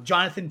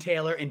 Jonathan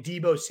Taylor, and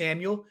Deebo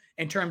Samuel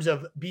in terms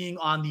of being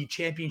on the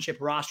championship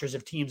rosters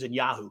of teams in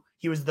Yahoo.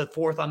 He was the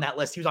 4th on that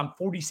list. He was on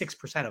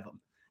 46% of them.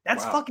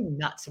 That's fucking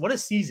nuts. What a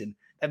season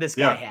that this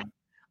guy had.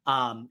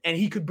 And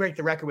he could break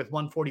the record with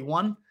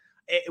 141.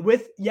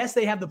 Yes,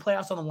 they have the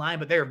playoffs on the line,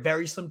 but they're a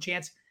very slim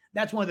chance.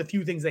 That's one of the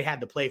few things they had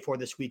to play for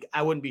this week.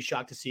 I wouldn't be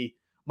shocked to see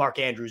Mark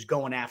Andrews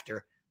going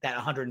after that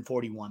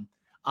 141.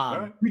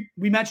 Right.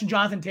 We mentioned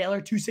Jonathan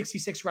Taylor,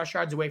 266 rush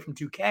yards away from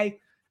 2K.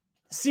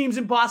 Seems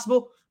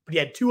impossible, but he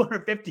had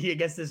 250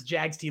 against this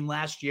Jags team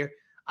last year.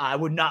 I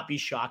would not be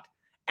shocked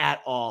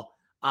at all.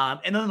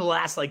 And then the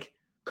last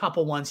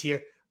couple ones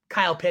here.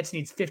 Kyle Pitts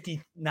needs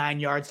 59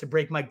 yards to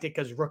break Mike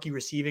Ditka's rookie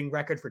receiving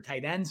record for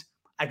tight ends.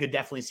 I could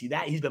definitely see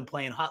that. He's been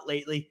playing hot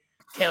lately.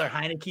 Taylor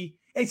Heineke.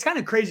 It's kind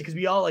of crazy because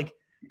we all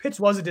Pitts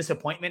was a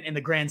disappointment in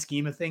the grand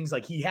scheme of things.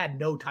 He had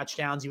no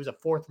touchdowns. He was a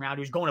 4th round.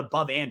 He was going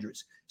above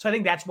Andrews. So I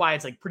think that's why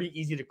it's pretty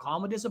easy to call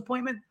him a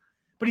disappointment,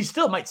 but he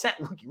still might set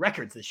rookie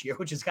records this year,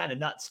 which is kind of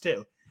nuts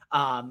too.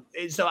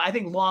 So I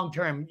think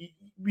long-term,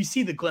 we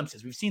see the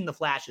glimpses. We've seen the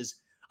flashes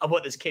of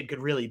what this kid could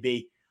really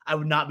be. I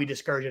would not be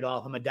discouraged at all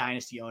if I'm a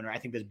dynasty owner. I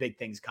think there's big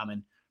things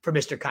coming for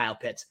Mr. Kyle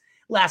Pitts.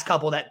 Last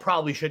couple that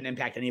probably shouldn't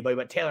impact anybody,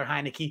 but Taylor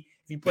Heineke,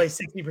 if he plays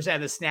 60%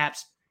 of the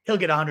snaps, he'll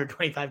get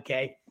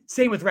 125K.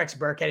 Same with Rex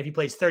Burkhead. If he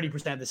plays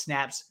 30% of the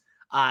snaps,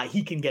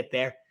 he can get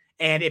there.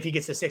 And if he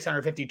gets to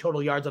 650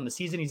 total yards on the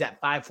season, he's at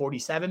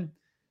 547.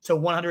 So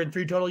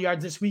 103 total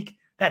yards this week.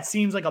 That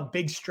seems like a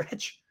big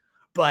stretch,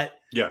 but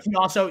Yeah.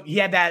 he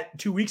had that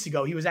 2 weeks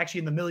ago. He was actually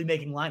in the Millie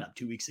making lineup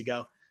 2 weeks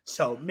ago.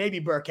 So maybe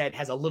Burkhead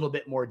has a little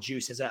bit more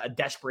juice as a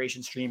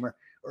desperation streamer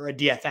or a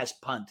DFS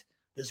punt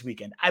this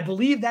weekend. I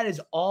believe that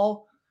is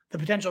all the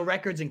potential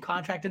records and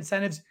contract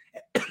incentives.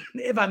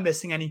 If I'm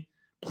missing any,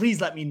 please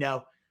let me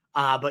know.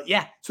 But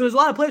yeah, so there's a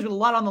lot of players with a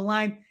lot on the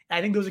line. And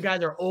I think those are guys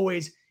that are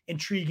always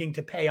intriguing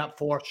to pay up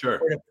for Sure.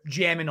 or to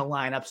jam into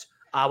lineups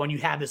when you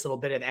have this little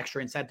bit of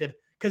extra incentive.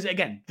 Because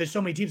again, there's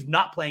so many teams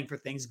not playing for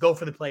things. Go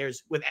for the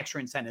players with extra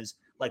incentives,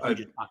 like we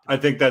just talked about.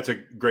 I think that's a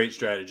great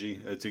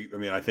strategy.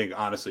 I think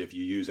honestly, if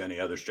you use any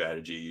other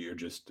strategy, you're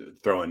just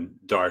throwing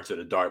darts at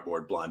a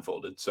dartboard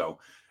blindfolded. So,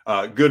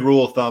 good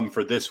rule of thumb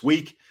for this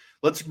week.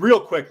 Let's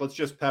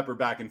just pepper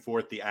back and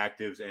forth the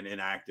actives and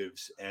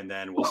inactives, and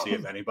then we'll see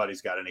if anybody's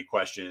got any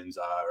questions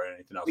or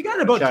anything else. We got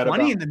about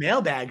 20 in the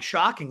mailbag,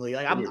 shockingly.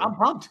 Like I'm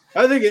pumped.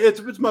 I think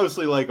it's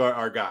mostly like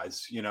our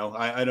guys. You know,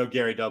 I know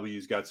Gary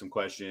W's got some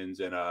questions,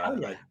 and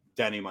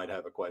Denny might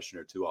have a question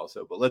or two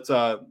also. But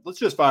let's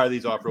just fire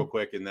these off real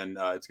quick, and then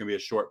it's gonna be a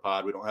short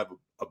pod. We don't have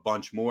a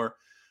bunch more.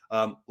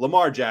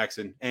 Lamar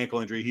Jackson, ankle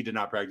injury. He did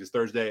not practice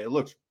Thursday. It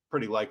looks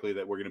pretty likely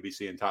that we're going to be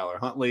seeing Tyler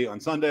Huntley on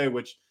Sunday,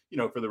 which, you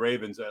know, for the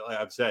Ravens,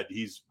 I've said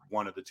he's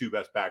one of the two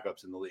best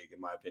backups in the league, in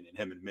my opinion,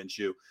 him and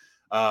Minshew.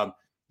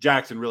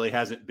 Jackson really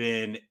hasn't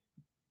been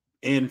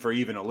in for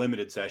even a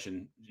limited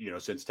session, you know,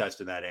 since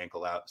testing that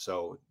ankle out.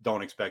 So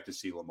don't expect to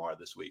see Lamar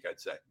this week, I'd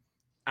say.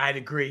 I'd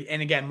agree.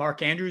 And again,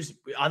 Mark Andrews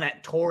on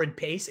that torrid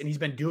pace, and he's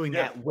been doing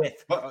that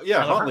with.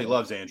 Huntley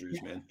loves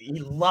Andrews, man.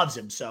 He loves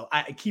him. So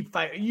I keep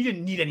firing. You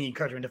didn't need any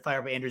encouragement to fire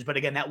up Andrews, but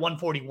again, that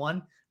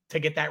 141 to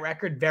get that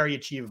record, very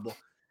achievable.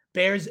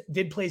 Bears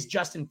did place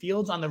Justin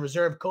Fields on the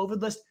reserve COVID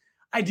list.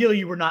 Ideally,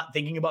 you were not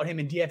thinking about him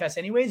in DFS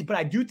anyways, but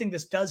I do think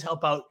this does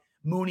help out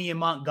Mooney and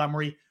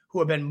Montgomery, who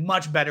have been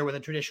much better with a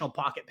traditional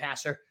pocket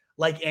passer,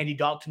 like Andy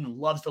Dalton, who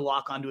loves to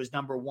lock onto his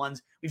number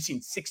ones. We've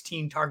seen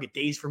 16 target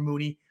days for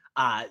Mooney.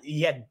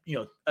 He had,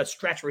 a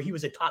stretch where he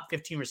was a top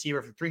 15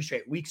 receiver for 3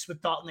 straight weeks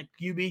with Dalton at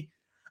QB.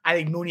 I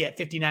think Mooney at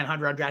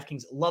 5,900 on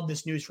DraftKings. Love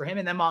this news for him.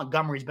 And then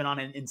Montgomery's been on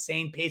an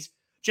insane pace,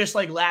 just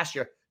like last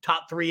year.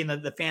 Top 3 in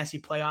the fantasy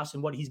playoffs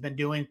and what he's been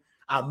doing.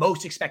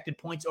 Most expected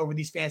points over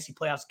these fantasy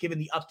playoffs, given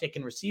the uptick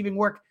in receiving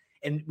work.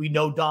 And we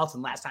know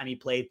Dalton, last time he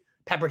played,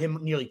 peppered him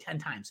nearly 10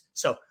 times.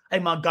 So I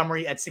think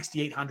Montgomery at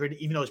 6,800,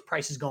 even though his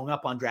price is going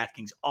up on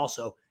DraftKings,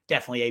 also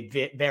definitely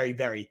a very,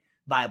 very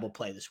viable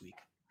play this week.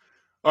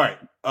 All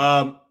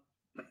right.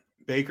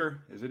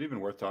 Baker, is it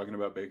even worth talking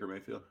about Baker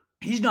Mayfield?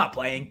 He's not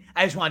playing.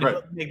 I just wanted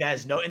to make that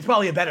as a note. It's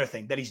probably a better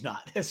thing that he's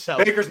not. So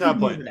Baker's not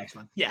playing. The next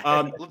one.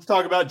 Yeah. Let's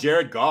talk about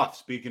Jared Goff.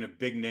 Speaking of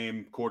big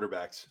name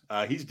quarterbacks,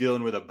 he's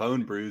dealing with a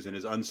bone bruise and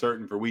is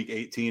uncertain for Week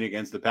 18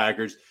 against the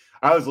Packers.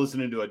 I was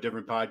listening to a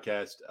different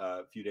podcast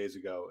a few days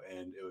ago,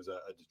 and it was a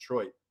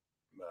Detroit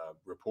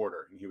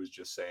reporter, and he was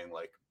just saying,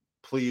 like,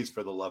 please,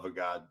 for the love of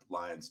God,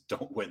 Lions,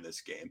 don't win this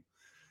game.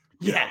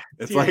 Yeah,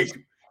 it's seriously.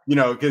 Like.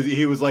 Because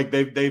he was like,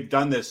 they've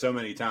done this so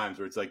many times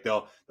where it's like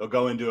they'll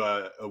go into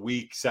a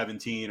week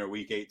 17 or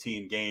week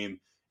 18 game,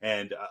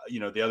 and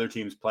the other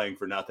team's playing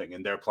for nothing,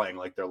 and they're playing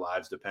like their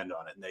lives depend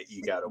on it, and they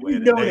eke out a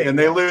win, and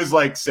they lose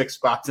like 6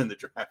 spots in the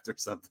draft or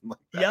something like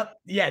that. Yep,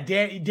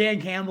 yeah. Dan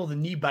Campbell, the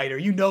knee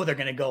biter. They're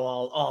going to go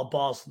all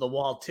balls to the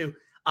wall too.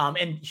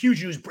 And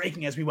huge news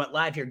breaking as we went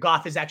live here.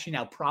 Goff is actually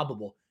now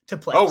probable to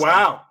play. Oh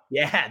wow!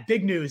 Yeah,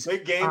 big news.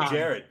 Big game,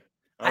 Jared.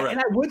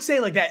 And I would say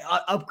like that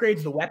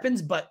upgrades the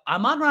weapons, but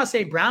Amon-Ra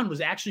St. Brown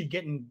was actually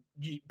getting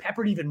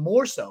peppered even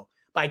more so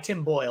by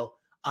Tim Boyle,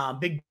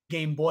 big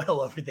game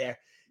Boyle over there.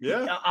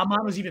 Yeah,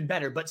 Amon was even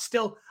better, but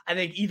still, I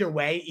think either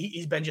way,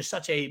 he's been just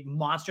such a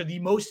monster. The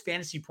most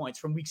fantasy points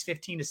from weeks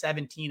 15 to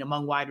 17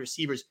 among wide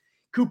receivers,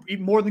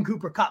 more than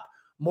Cooper Kupp,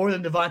 more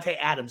than Devontae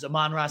Adams,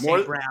 Amon-Ra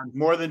St. Brown,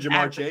 more than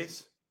Jamar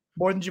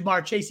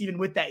Chase, even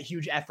with that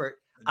huge effort.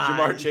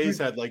 Jamar Chase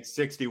had like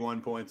 61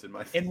 points in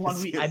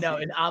 1 week. I know.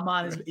 And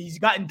Amon he's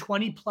gotten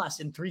 20 plus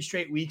in 3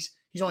 straight weeks.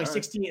 He's only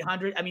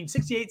 6,800. I mean,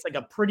 68 is like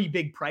a pretty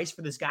big price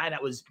for this guy that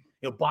was,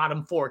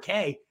 bottom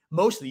 4K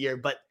most of the year,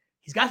 but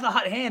he's got the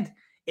hot hand,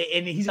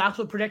 and he's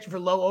also projected for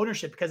low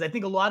ownership because I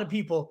think a lot of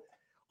people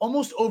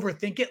almost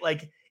overthink it.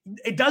 Like,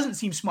 it doesn't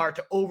seem smart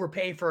to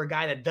overpay for a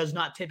guy that does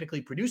not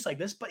typically produce like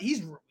this, but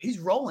he's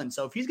rolling.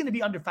 So if he's going to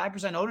be under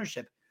 5%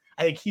 ownership,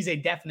 I think he's a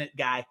definite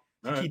guy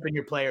to keep in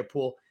your player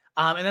pool.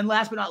 And then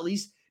last but not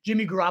least,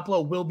 Jimmy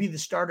Garoppolo will be the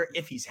starter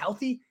if he's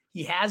healthy.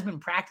 He has been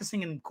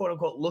practicing and quote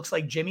unquote looks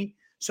like Jimmy.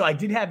 So I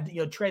did have,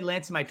 Trey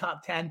Lance in my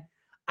top 10.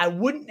 I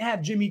wouldn't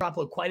have Jimmy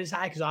Garoppolo quite as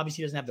high because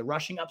obviously he doesn't have the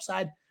rushing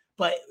upside,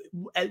 but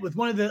with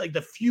one of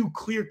the few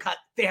clear cut,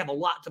 they have a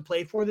lot to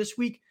play for this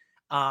week.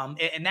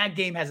 And that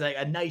game has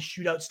a nice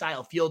shootout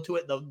style feel to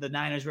it. The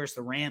Niners versus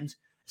the Rams,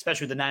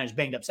 especially with the Niners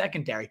banged up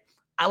secondary.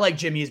 I like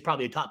Jimmy as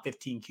probably a top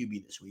 15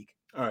 QB this week.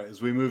 All right,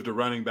 as we move to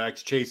running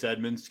backs, Chase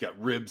Edmonds got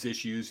ribs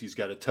issues. He's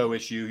got a toe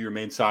issue. He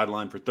remains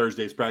sidelined for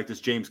Thursday's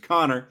practice. James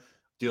Conner,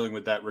 dealing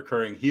with that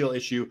recurring heel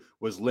issue,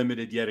 was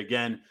limited yet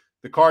again.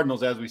 The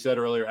Cardinals, as we said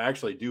earlier,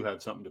 actually do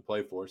have something to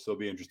play for, so it'll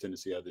be interesting to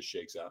see how this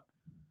shakes out.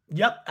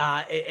 Yep.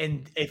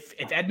 And if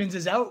Edmonds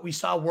is out, we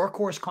saw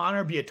Workhorse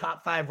Connor be a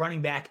top 5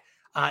 running back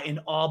in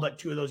all but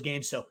 2 of those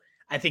games. So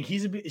I think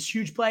he's a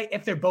huge play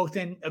if they're both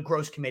in a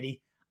gross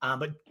committee.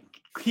 But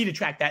key to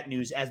track that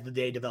news as the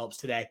day develops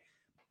today.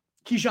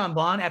 Keyshawn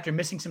Vaughn, after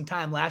missing some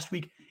time last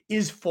week,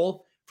 is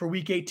full for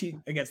Week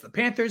 18 against the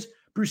Panthers.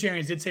 Bruce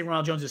Arians did say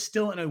Ronald Jones is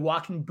still in a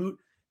walking boot.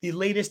 The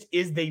latest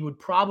is they would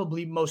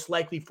probably most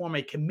likely form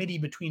a committee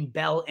between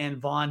Bell and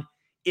Vaughn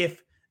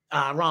if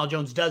Ronald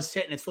Jones does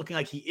sit, and it's looking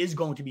like he is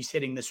going to be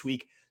sitting this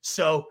week.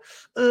 So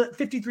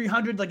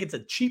 5,300, like it's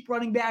a cheap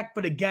running back,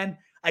 but again,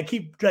 I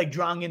keep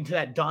drawing into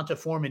that Donta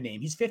Foreman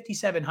name. He's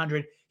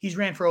 5,700. He's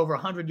ran for over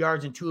 100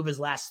 yards in 2 of his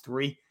last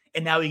 3,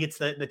 and now he gets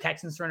the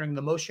Texans surrendering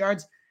the most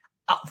yards.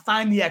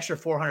 Find the extra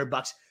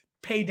 $400,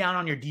 pay down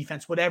on your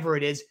defense, whatever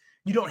it is.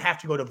 You don't have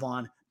to go to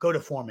Vaughn. Go to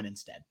Foreman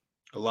instead.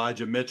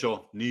 Elijah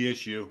Mitchell, knee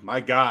issue. My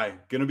guy,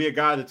 going to be a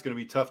guy that's going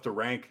to be tough to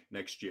rank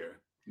next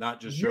year.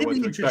 Not just sure what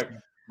to expect,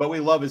 but we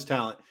love his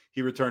talent.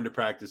 He returned to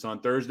practice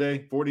on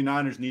Thursday.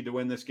 49ers need to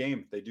win this game.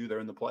 If they do, they're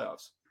in the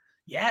playoffs.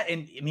 Yeah,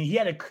 and I mean, he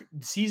had a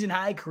season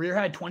high, career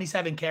high,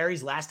 27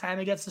 carries last time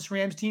against this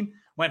Rams team.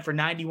 Went for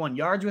 91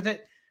 yards with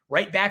it.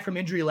 Right back from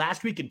injury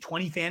last week and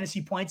 20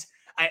 fantasy points.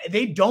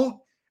 They don't,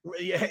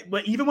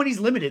 but even when he's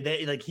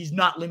limited, he's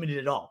not limited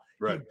at all.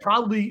 Right.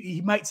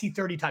 He might see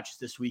 30 touches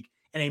this week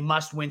in a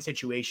must-win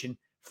situation.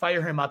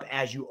 Fire him up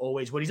as you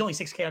always would. He's only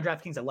 $6K on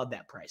DraftKings. I love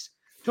that price.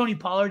 Tony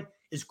Pollard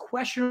is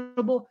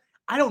questionable.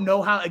 I don't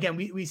know how, again,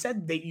 we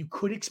said that you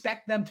could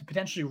expect them to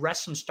potentially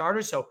rest some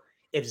starters. So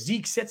if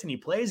Zeke sits and he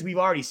plays, we've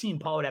already seen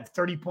Pollard have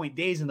 30-point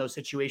days in those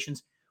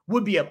situations.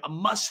 Would be a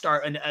must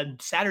start on a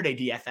Saturday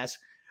DFS.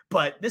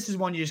 But this is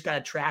one you just got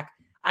to track.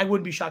 I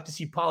wouldn't be shocked to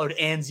see Pollard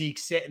and Zeke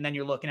sit, and then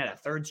you're looking at a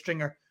third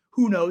stringer.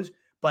 Who knows?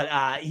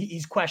 But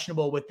he's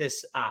questionable with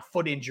this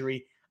foot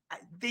injury.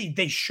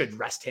 They should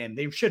rest him.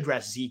 They should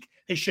rest Zeke.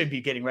 They should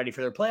be getting ready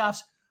for their playoffs.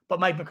 But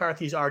Mike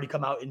McCarthy's already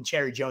come out, and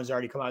Cherry Jones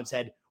already come out and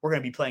said, we're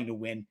going to be playing to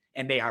win.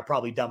 And they are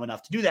probably dumb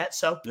enough to do that.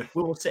 So we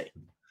will see.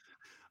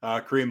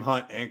 Kareem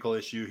Hunt, ankle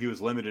issue. He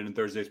was limited in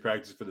Thursday's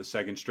practice for the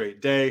second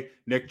straight day.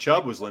 Nick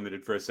Chubb was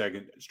limited for a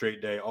second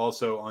straight day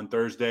also on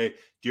Thursday.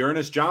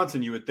 Dearness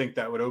Johnson, you would think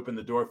that would open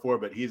the door for,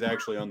 but he's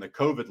actually on the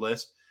COVID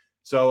list.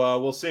 So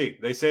we'll see.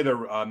 They say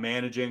they're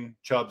managing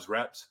Chubb's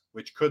reps,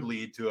 which could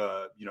lead to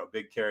a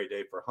big carry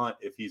day for Hunt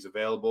if he's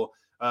available.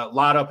 A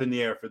lot up in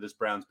the air for this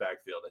Browns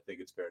backfield, I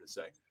think it's fair to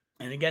say.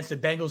 And against the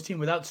Bengals team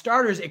without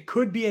starters, it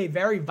could be a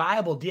very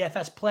viable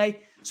DFS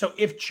play. So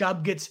if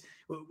Chubb gets,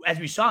 as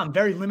we saw him,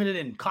 very limited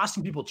and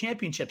costing people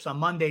championships on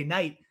Monday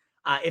night,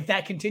 if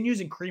that continues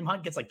and Kareem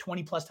Hunt gets like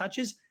 20-plus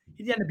touches,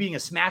 he'd end up being a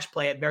smash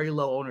play at very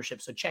low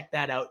ownership. So check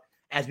that out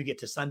as we get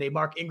to Sunday.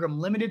 Mark Ingram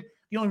limited.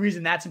 The only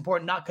reason that's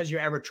important, not because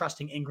you're ever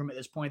trusting Ingram at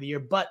this point of the year,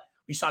 but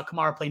we saw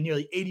Kamara play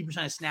nearly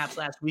 80% of snaps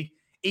last week,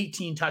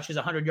 18 touches,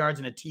 100 yards,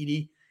 and a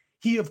TD.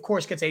 He, of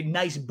course, gets a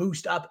nice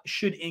boost up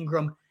should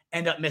Ingram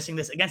end up missing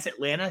this. Against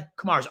Atlanta,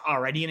 Kamara's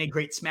already in a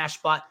great smash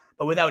spot,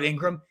 but without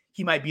Ingram,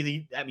 he might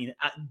be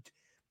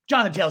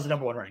Jonathan Taylor's the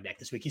number 1 running back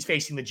this week. He's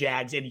facing the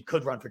Jags, and he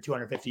could run for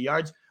 250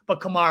 yards,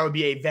 but Kamara would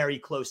be a very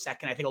close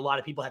second. I think a lot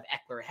of people have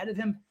Eckler ahead of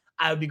him.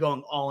 I would be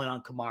going all in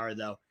on Kamara,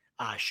 though,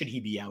 should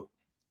he be out.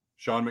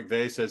 Sean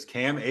McVay says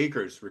Cam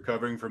Akers,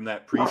 recovering from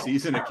that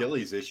preseason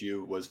Achilles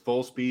issue, was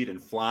full speed and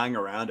flying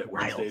around at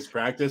Wednesday's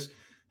practice.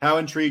 How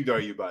intrigued are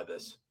you by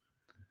this?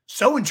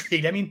 So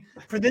intrigued. I mean,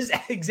 for this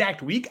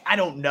exact week, I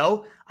don't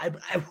know. I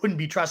wouldn't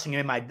be trusting him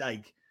in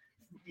my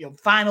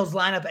finals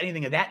lineup,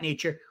 anything of that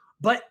nature.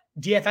 But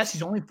DFS,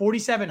 he's only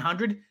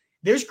 4,700.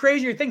 There's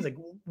crazier things. Like,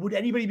 would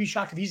anybody be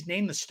shocked if he's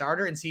named the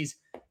starter and sees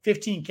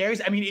 15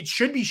 carries? I mean, it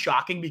should be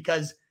shocking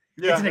because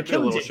it's an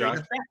Achilles injury. The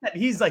fact that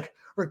he's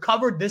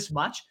recovered this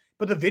much,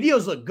 but the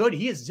videos look good.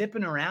 He is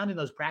zipping around in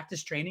those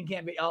practice training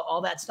camp,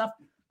 all that stuff.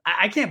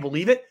 I can't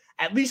believe it.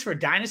 At least for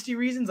dynasty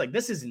reasons,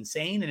 this is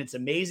insane and it's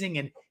amazing.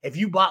 And if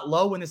you bought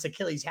low when this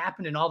Achilles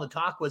happened and all the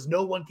talk was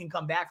no one can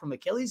come back from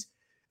Achilles,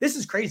 this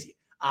is crazy.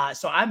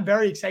 So I'm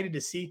very excited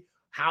to see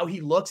how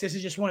he looks. This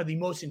is just one of the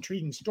most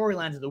intriguing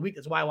storylines of the week.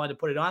 That's why I wanted to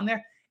put it on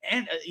there.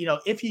 And,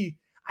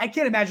 I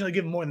can't imagine they'll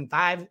give him more than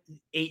 5-8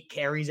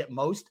 carries at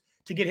most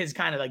to get his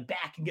kind of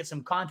back and get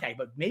some contact.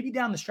 But maybe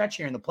down the stretch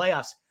here in the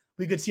playoffs,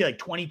 we could see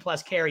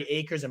 20-plus carry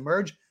Akers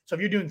emerge. So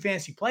if you're doing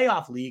fantasy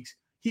playoff leagues,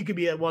 he could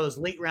be one of those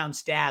late round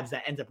stabs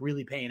that ends up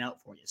really paying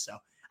out for you. So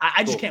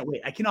I just can't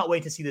wait. I cannot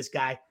wait to see this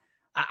guy.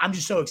 I'm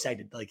just so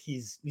excited.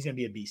 He's going to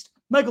be a beast.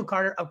 Michael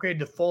Carter upgraded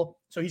to full.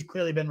 So he's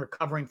clearly been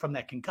recovering from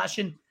that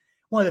concussion.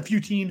 One of the few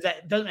teams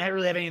that doesn't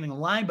really have anything in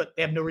line, but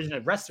they have no reason to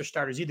rest their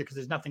starters either because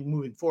there's nothing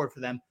moving forward for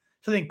them.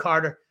 So I think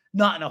Carter,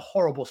 not in a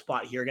horrible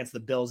spot here against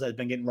the Bills that have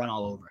been getting run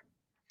all over.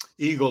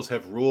 Eagles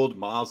have ruled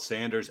Miles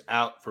Sanders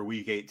out for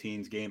Week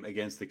 18's game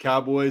against the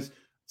Cowboys.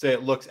 Say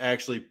it looks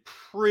actually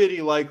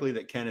pretty likely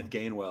that Kenneth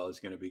Gainwell is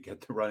going to get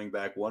the running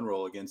back 1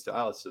 role against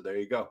Dallas. So there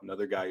you go.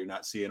 Another guy you're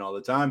not seeing all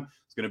the time.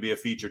 It's going to be a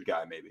featured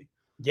guy maybe.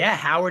 Yeah,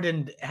 Howard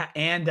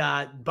and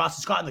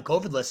Boston Scott on the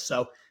COVID list.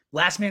 So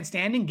last man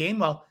standing,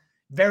 Gainwell,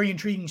 very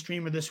intriguing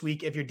streamer this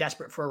week if you're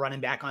desperate for a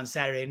running back on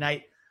Saturday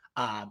night.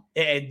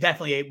 And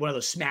definitely one of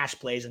those smash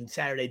plays on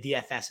Saturday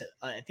DFS.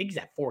 I think he's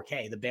at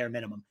 4K, the bare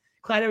minimum.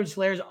 Clyde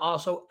Edwards-Helaire is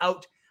also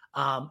out.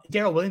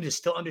 Darrell Williams is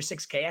still under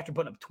 6K after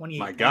putting up 28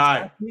 My points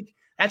guy. last week.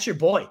 That's your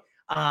boy. He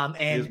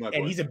is my boy.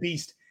 And he's a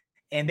beast.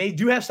 And they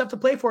do have stuff to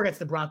play for against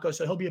the Broncos,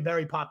 so he'll be a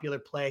very popular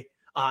play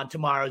on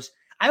tomorrow's.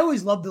 I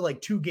always love the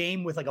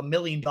 2-game with $1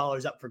 million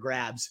up for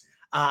grabs.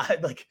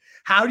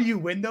 How do you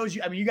win those?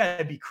 You got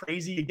to be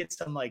crazy to get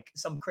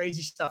some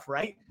crazy stuff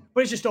right.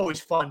 But it's just always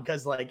fun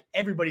because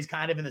everybody's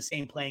kind of in the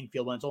same playing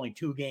field when it's only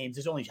 2 games.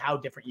 There's only how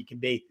different you can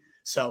be.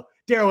 So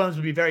Darrell Williams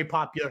would be very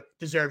popular,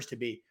 deserves to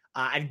be.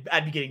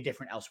 I'd be getting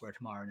different elsewhere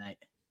tomorrow night.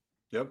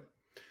 Yep.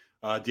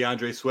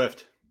 DeAndre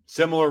Swift,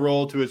 similar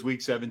role to his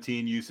Week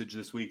 17 usage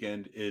this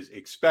weekend is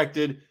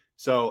expected.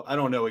 So I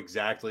don't know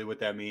exactly what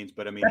that means,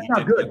 but That's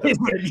not good. That's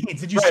what it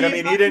means. Did you see?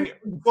 He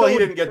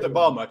didn't get the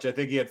ball much. I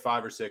think he had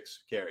 5 or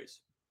 6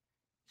 carries.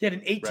 He had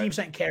an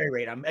 18% carry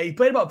rate. He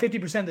played about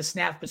 50% of the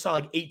snaps, but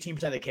saw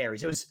 18% of the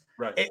carries. It was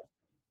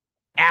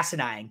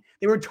asinine.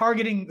 They were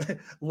targeting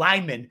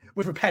linemen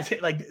with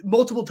repetitive,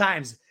 multiple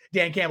times.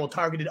 Dan Campbell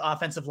targeted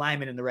offensive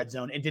linemen in the red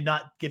zone and did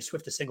not give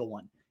Swift a single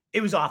one.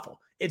 It was awful.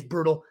 It's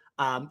brutal.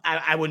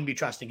 I wouldn't be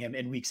trusting him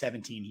in Week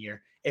 17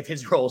 here if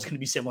his role is going to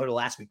be similar to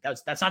last week.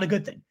 That's not a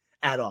good thing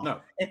at all. No.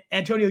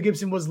 Antonio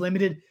Gibson was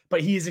limited,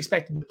 but he is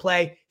expected to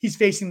play. He's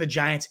facing the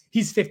Giants.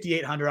 He's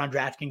 5,800 on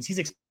DraftKings. He's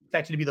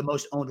expected to be the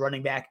most owned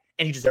running back,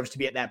 and he deserves to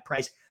be at that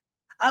price.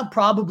 I'll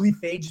probably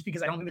fade just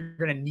because I don't think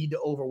they're going to need to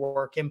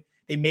overwork him.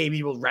 They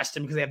maybe will rest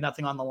him because they have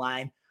nothing on the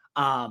line.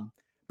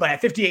 But at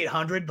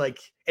 5,800,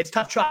 it's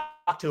tough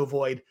chalk to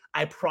avoid.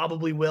 I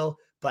probably will,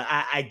 but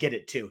I get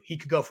it too. He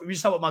could go for, we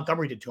just saw what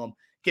Montgomery did to him.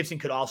 Gibson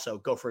could also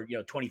go for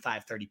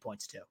 25, 30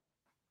 points too.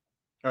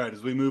 All right,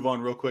 as we move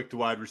on real quick to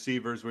wide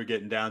receivers, we're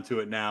getting down to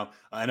it now.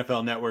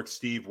 NFL Network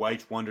Steve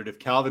Weich wondered if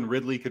Calvin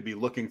Ridley could be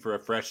looking for a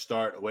fresh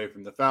start away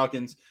from the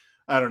Falcons.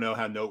 I don't know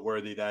how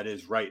noteworthy that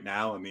is right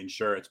now.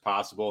 Sure, it's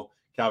possible.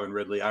 Calvin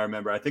Ridley, I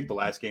remember, I think the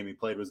last game he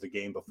played was the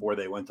game before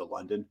they went to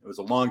London. It was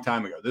a long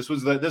time ago. This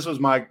was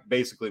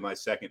basically my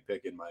second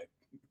pick in my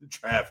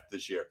draft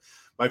this year.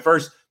 My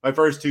first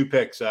 2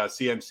 picks,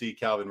 CMC,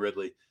 Calvin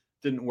Ridley,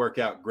 didn't work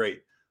out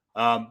great.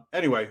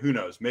 Anyway, who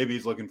knows? Maybe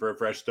he's looking for a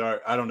fresh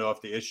start. I don't know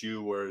if the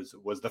issue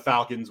was the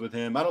Falcons with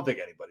him. I don't think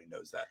anybody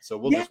knows that. So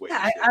we'll just wait.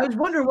 I was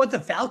wondering what the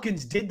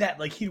Falcons did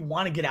that he'd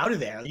want to get out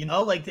of there.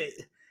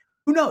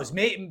 Who knows?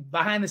 Maybe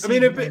behind the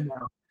scenes.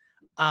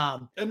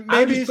 And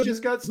maybe he's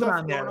just got stuff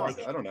on there.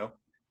 I don't know.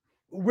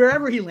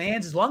 Wherever he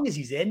lands, as long as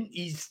he's in,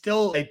 he's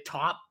still a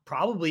top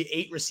probably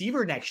 8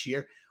 receiver next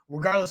year,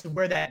 regardless of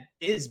where that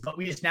is. But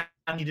we just now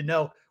need to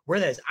know where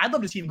that is. I'd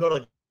love to see him go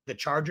to the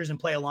Chargers and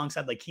play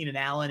alongside Keenan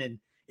Allen and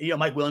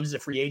Mike Williams is a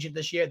free agent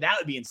this year. That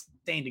would be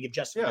insane to give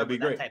Justin. That'd be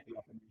great. Type of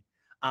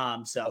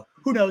weapon. So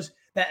who knows?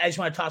 That I just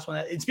want to toss one.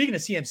 And speaking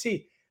of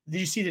CMC, did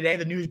you see today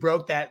the news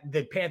broke that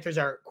the Panthers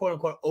are quote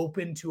unquote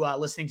open to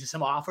listening to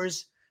some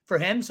offers for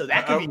him? So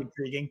that could be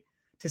intriguing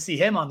to see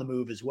him on the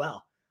move as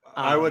well.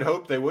 I would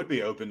hope they would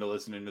be open to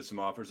listening to some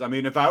offers.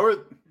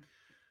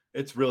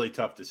 It's really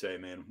tough to say,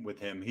 man, with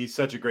him. He's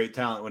such a great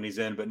talent when he's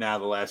in, but now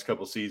the last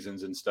couple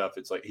seasons and stuff,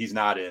 it's he's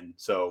not in.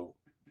 So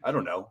I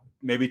don't know.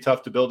 Maybe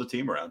tough to build a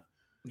team around.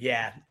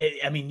 Yeah.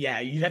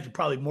 You'd have to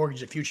probably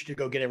mortgage the future to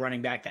go get a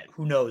running back that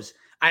who knows.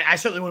 I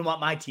certainly wouldn't want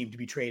my team to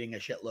be trading a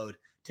shitload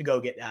to go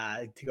get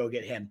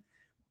him.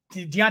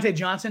 Deontay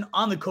Johnson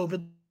on the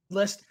COVID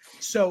list.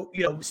 So,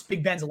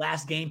 Big Ben's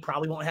last game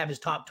probably won't have his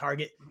top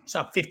target.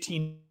 Saw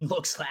 15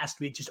 looks last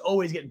week, just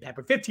always getting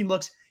peppered. 15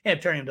 looks and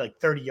up turning him to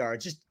 30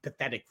 yards. Just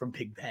pathetic from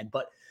Big Ben.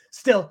 But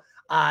still,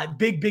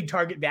 big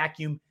target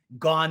vacuum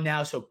gone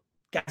now. So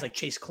guys like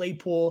Chase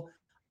Claypool,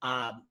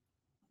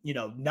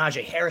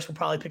 Najee Harris will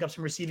probably pick up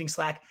some receiving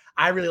slack.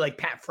 I really like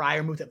Pat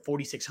Fryer, moved at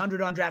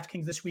 4,600 on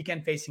DraftKings this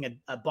weekend, facing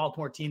a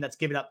Baltimore team that's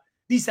given up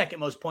the second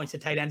most points to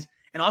tight ends.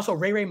 And also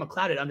Ray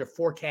McCloud at under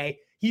 4K.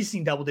 He's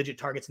seen double-digit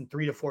targets in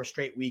 3 to 4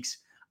 straight weeks.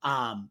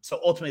 So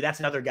ultimately, that's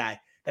another guy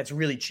that's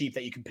really cheap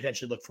that you can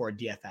potentially look for at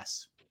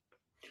DFS.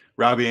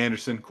 Robbie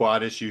Anderson,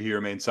 quad issue. He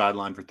remains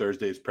sidelined for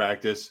Thursday's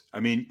practice.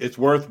 It's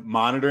worth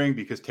monitoring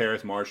because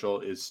Terrace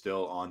Marshall is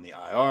still on the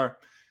IR.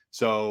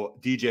 So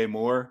DJ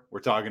Moore, we're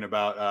talking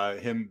about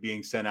him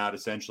being sent out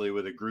essentially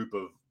with a group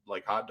of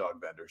hot dog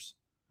vendors.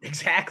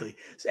 Exactly.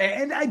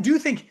 And I do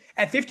think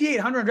at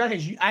 5,800 on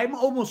DraftKings, I'm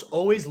almost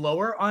always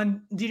lower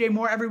on DJ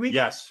Moore every week.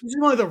 Yes. This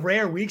is one of the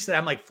rare weeks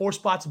that I'm 4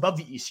 spots above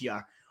the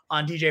ECR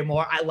on DJ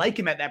Moore. I like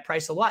him at that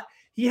price a lot.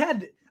 He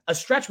had a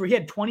stretch where he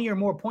had 20 or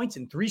more points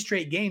in 3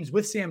 straight games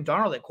with Sam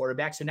Darnold at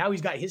quarterback. So now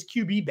he's got his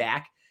QB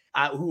back,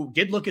 who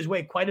did look his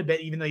way quite a bit,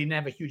 even though he didn't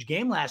have a huge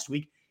game last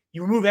week.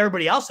 You remove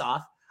everybody else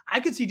off. I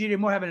could see DJ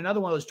Moore having another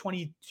one of those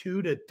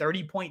 22 to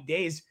 30 point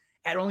days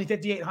at only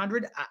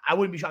 5,800. I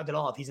wouldn't be shocked at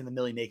all if he's in the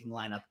Millie making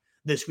lineup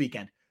this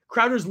weekend.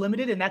 Crowder's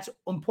limited, and that's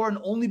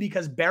important only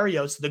because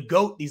Berrios, the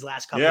GOAT these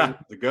last couple of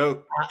weeks, the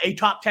GOAT, a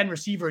top 10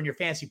 receiver in your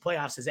fantasy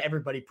playoffs, as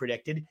everybody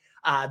predicted.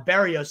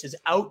 Berrios is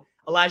out.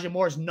 Elijah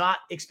Moore is not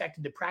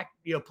expected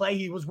to play.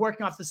 He was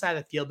working off the side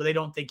of the field, but they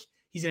don't think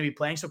he's going to be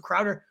playing. So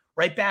Crowder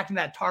right back in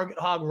that target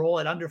hog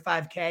role at under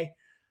 5K.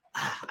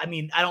 I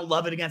mean, I don't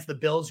love it against the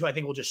Bills, who I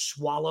think will just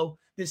swallow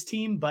this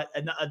team, but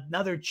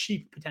another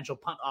cheap potential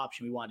punt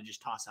option we want to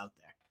just toss out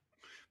there.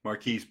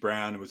 Marquise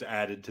Brown was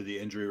added to the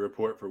injury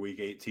report for Week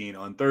 18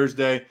 on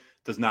Thursday.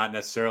 Does not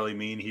necessarily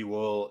mean he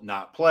will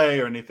not play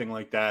or anything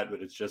like that,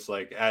 but it's just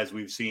like, as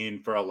we've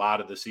seen for a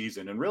lot of the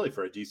season and really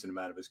for a decent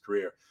amount of his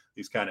career,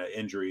 these kind of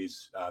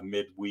injuries,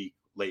 midweek,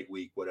 late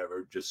week,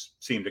 whatever,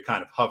 just seem to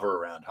kind of hover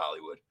around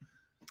Hollywood.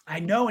 I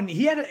know, and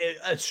he had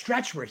a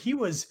stretch where he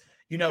was,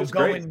 going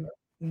great.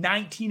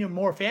 19 or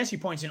more fantasy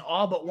points in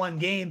all but one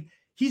game.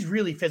 He's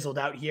really fizzled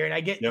out here, and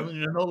I get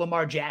no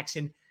Lamar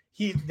Jackson.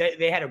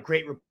 They had a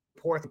great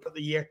report to put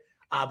the year,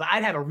 but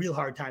I'd have a real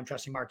hard time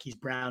trusting Marquise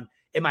Brown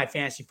in my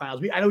fantasy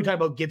finals. I know we talked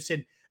about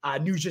Gibson.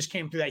 News just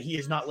came through that he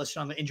is not listed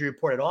on the injury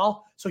report at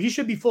all, so he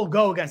should be full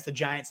go against the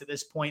Giants at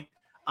this point.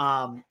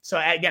 So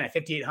again, at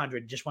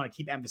 5,800, just want to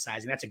keep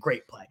emphasizing that's a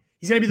great play.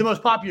 He's going to be the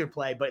most popular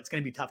play, but it's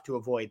going to be tough to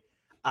avoid.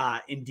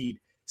 Indeed.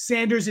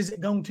 Sanders is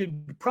going to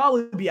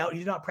probably be out. He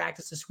did not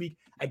practice this week.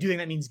 I do think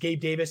that means Gabe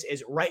Davis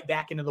is right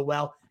back into the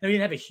well. Now, he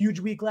didn't have a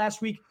huge week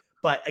last week,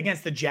 but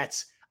against the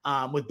Jets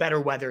with better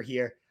weather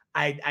here,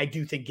 I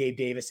do think Gabe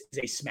Davis is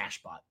a smash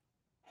spot.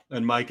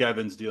 And Mike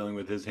Evans, dealing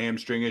with his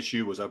hamstring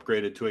issue, was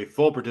upgraded to a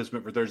full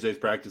participant for Thursday's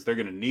practice. They're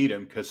going to need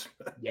him because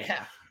they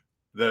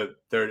got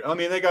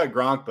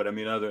Gronk, but I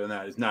mean, other than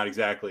that, it's not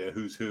exactly a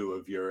who's who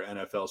of your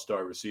NFL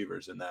star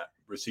receivers in that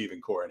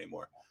receiving core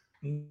anymore.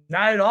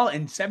 Not at all.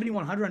 And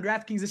 7,100 on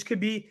DraftKings, this could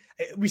be,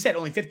 we said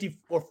only 50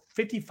 or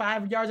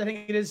 55 yards, I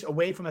think it is,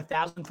 away from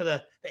 1,000 for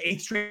the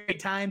eighth straight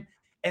time.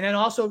 And then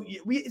also,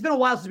 it's been a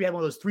while since we had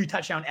one of those 3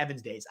 touchdown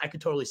Evans days. I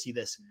could totally see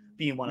this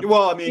being one of them.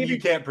 Well, I mean, you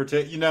can't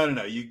predict.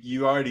 No.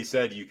 You already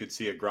said you could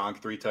see a Gronk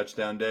 3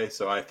 touchdown day.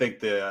 So I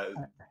think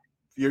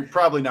you're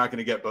probably not going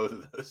to get both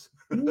of those.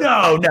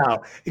 No.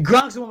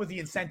 Gronk's the one with the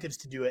incentives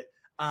to do it.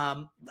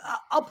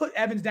 I'll put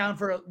Evans down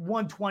for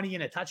 120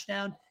 and a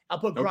touchdown. I'll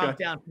put Gronk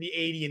down for the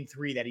 80 and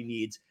 3 that he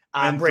needs.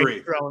 And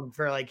Brady throwing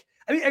for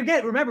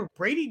again, remember,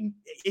 Brady,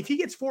 if he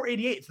gets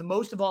 488, it's the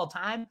most of all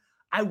time.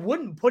 I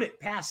wouldn't put it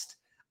past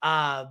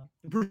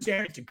Bruce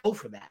Arians to go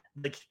for that.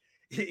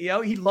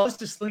 He loves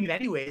to sling it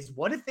anyways.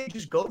 What if they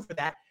just go for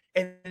that?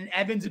 And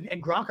Evans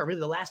and Gronk are really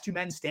the last 2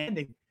 men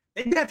standing.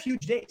 They have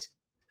huge days.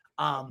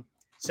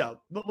 So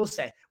we'll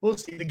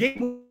see. The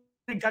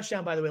game-winning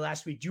touchdown, by the way,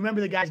 last week. Do you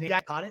remember the guy's name? The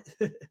guy caught it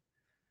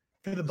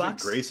for the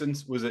Bucs.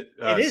 Grayson's? Was it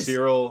is.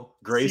 Cyril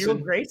Grayson? Cyril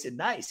Grayson.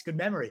 Nice, good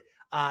memory.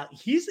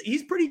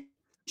 He's pretty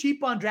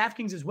cheap on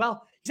DraftKings as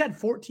well. He's had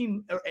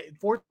 14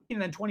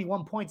 and then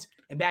 21 points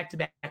in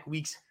back-to-back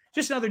weeks.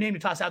 Just another name to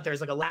toss out there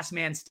is like a last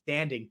man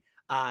standing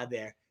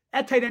there.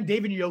 At tight end,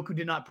 David Njoku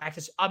did not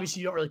practice.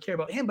 Obviously, you don't really care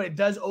about him, but it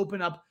does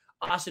open up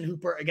Austin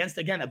Hooper against,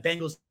 again, a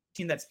Bengals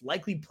team that's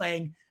likely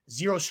playing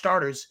 0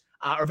 starters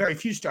or very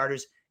few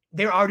starters.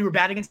 They already were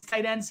bad against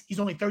tight ends. He's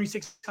only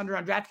 3,600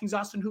 on DraftKings,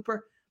 Austin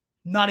Hooper.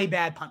 Not a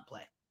bad punt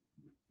play.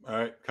 All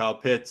right, Kyle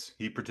Pitts,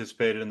 he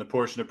participated in the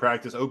portion of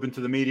practice open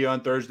to the media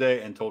on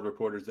Thursday and told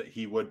reporters that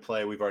he would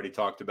play. We've already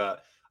talked about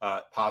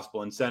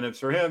possible incentives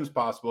for him. It's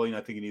possible.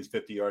 I think he needs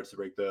 50 yards to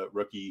break the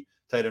rookie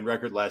tight end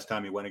record. Last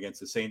time he went against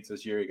the Saints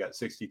this year, he got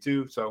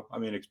 62. So,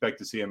 expect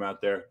to see him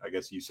out there. I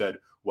guess you said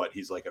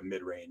he's like a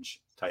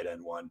mid-range tight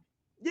end 1.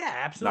 Yeah,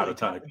 absolutely. Not a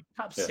ton of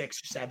top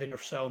 6 or 7 or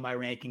so in my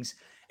rankings.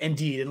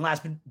 Indeed. And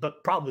last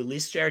but probably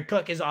least, Jared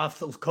Cook is off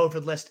the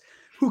COVID list.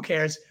 Who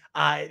cares?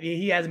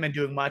 He hasn't been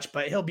doing much,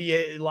 but he'll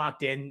be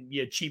locked in.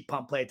 Cheap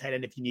pump play tight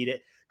end if you need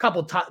it. A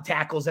couple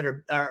tackles that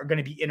are going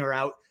to be in or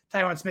out.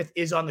 Tyron Smith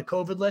is on the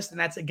COVID list, and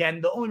that's, again,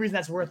 the only reason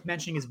that's worth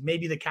mentioning is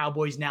maybe the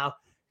Cowboys now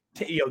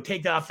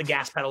take that off the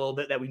gas pedal a little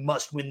bit, that we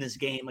must win this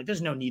game.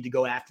 There's no need to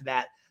go after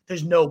that.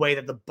 There's no way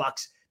that the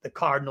Bucs, the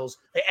Cardinals,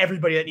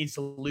 everybody that needs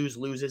to lose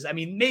loses.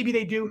 Maybe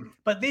they do,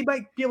 but they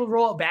might be able to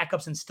roll out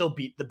backups and still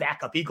beat the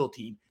backup Eagle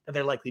team that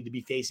they're likely to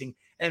be facing.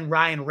 And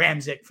Ryan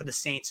Ramczyk for the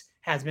Saints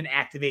has been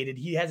activated.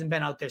 He hasn't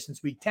been out there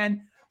since week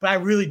 10, but I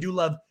really do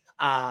love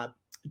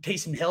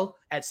Taysom Hill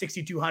at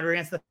 6,200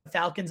 against the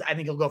Falcons. I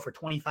think he'll go for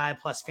 25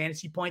 plus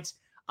fantasy points.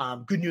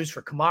 Good news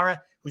for Kamara,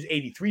 who's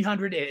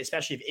 8,300,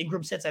 especially if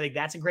Ingram sits. I think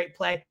that's a great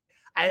play.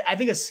 I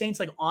think a Saints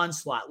like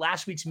onslaught.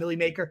 Last week's Millie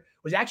Maker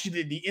was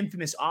actually the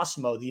infamous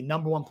Osmo, the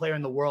number 1 player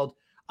in the world.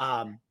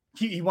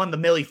 He won the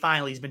Millie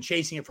finally. He's been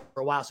chasing it for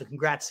a while. So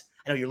congrats.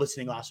 I know you're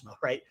listening, Osmo,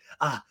 right?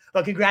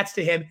 But congrats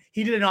to him.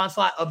 He did an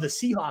onslaught of the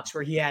Seahawks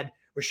where he had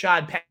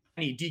Rashad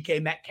Penny,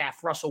 DK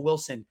Metcalf, Russell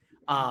Wilson,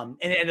 and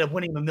ended up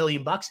winning $1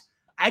 million.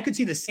 I could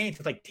see the Saints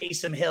with like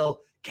Taysom Hill,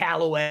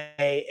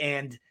 Callaway,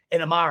 and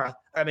Kamara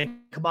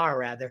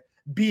rather,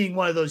 being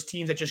one of those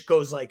teams that just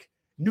goes like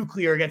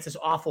nuclear against this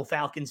awful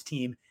Falcons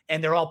team.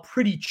 And they're all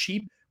pretty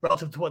cheap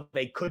relative to what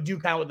they could do,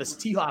 kind of what the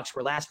Seahawks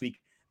were last week.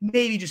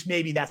 Maybe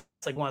that's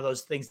like one of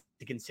those things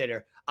to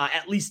consider.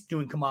 At least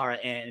doing Kamara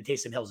and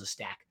Taysom Hill's a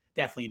stack.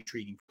 Definitely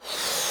intriguing.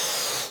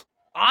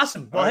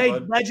 Awesome. Well, hey,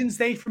 bud. Legends,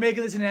 thanks for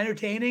making this an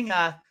entertaining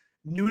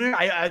nooner.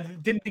 I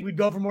didn't think we'd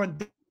go for more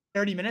than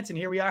 30 minutes, and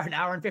here we are, an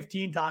hour and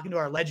 15 talking to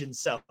our legends.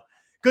 So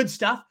good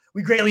stuff.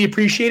 we greatly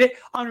appreciate it.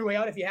 On your way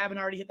out, if you haven't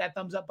already hit that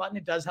thumbs up button,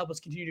 it does help us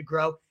continue to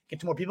grow, get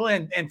to more people.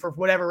 And for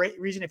whatever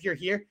reason, if you're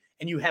here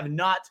and you have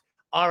not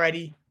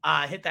already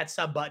hit that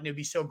sub button, it would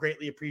be so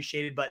greatly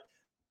appreciated. But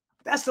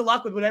best of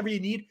luck with whatever you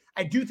need.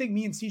 I do think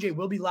me and CJ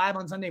will be live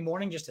on Sunday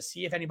morning just to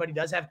see if anybody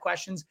does have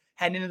questions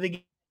heading into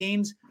the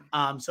games.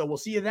 So we'll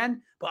see you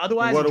then. But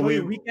otherwise, enjoy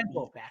your weekend.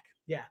 Wolfpack.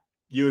 Yeah.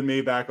 You and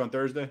me back on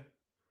Thursday?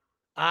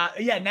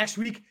 Yeah, next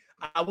week.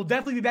 We'll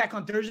definitely be back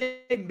on Thursday.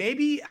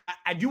 Maybe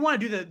I do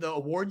want to do the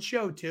award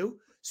show too.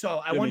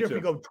 So I wonder if we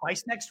go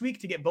twice next week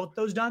to get both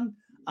those done.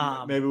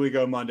 Maybe we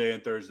go Monday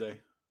and Thursday.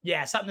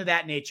 Yeah, something of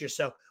that nature.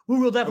 So we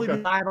will definitely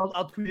be live.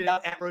 I'll tweet it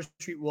out at Rose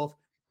Street Wolf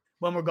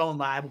when we're going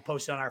live. We'll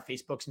post it on our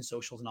Facebooks and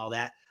socials and all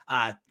that.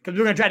 Because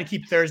we're going to try to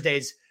keep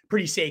Thursdays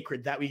pretty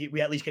sacred, that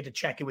we at least get to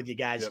check in with you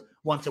guys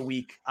once a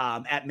week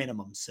at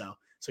minimum. So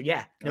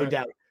yeah, no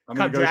doubt. I'm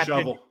going to go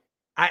shovel.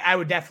 I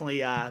would definitely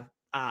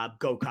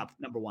go Cup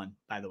number 1,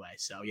 by the way.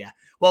 So yeah.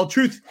 Well,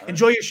 Truth,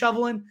 enjoy your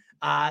shoveling.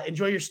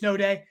 Enjoy your snow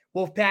day.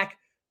 Wolfpack,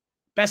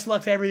 best of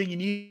luck for everything you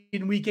need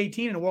in week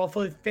 18 in a world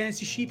full of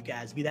fantasy sheep,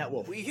 guys. Be that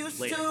wolf. We used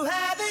Later. to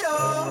have it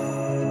all,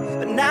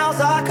 but now's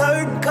our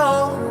curtain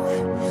call.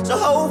 So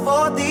hold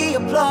for the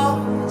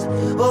applause.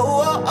 Oh,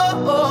 oh,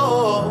 oh,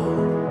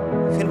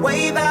 oh. And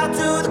wave out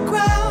to the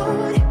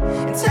crowd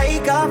and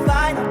take our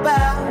final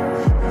bow.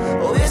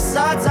 Oh, it's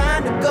our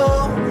time to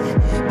go,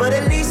 but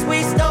at least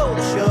we stole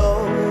the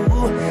show.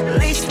 At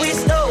least we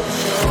stole the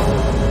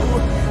show.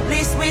 At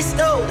least we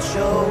stole the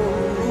show.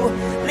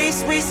 At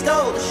least we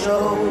stole the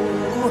show.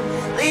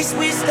 At least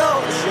we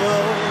stole the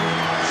show.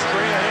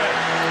 Straight ahead.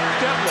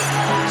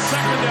 Devlin,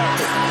 second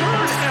effort,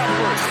 third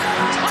effort,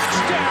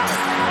 touchdown.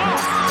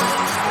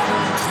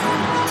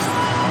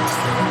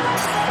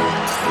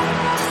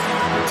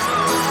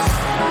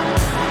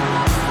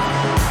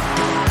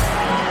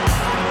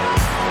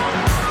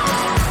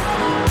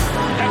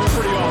 That's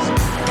pretty awesome.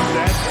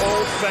 That's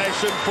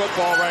old-fashioned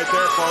football right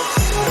there,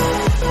 folks.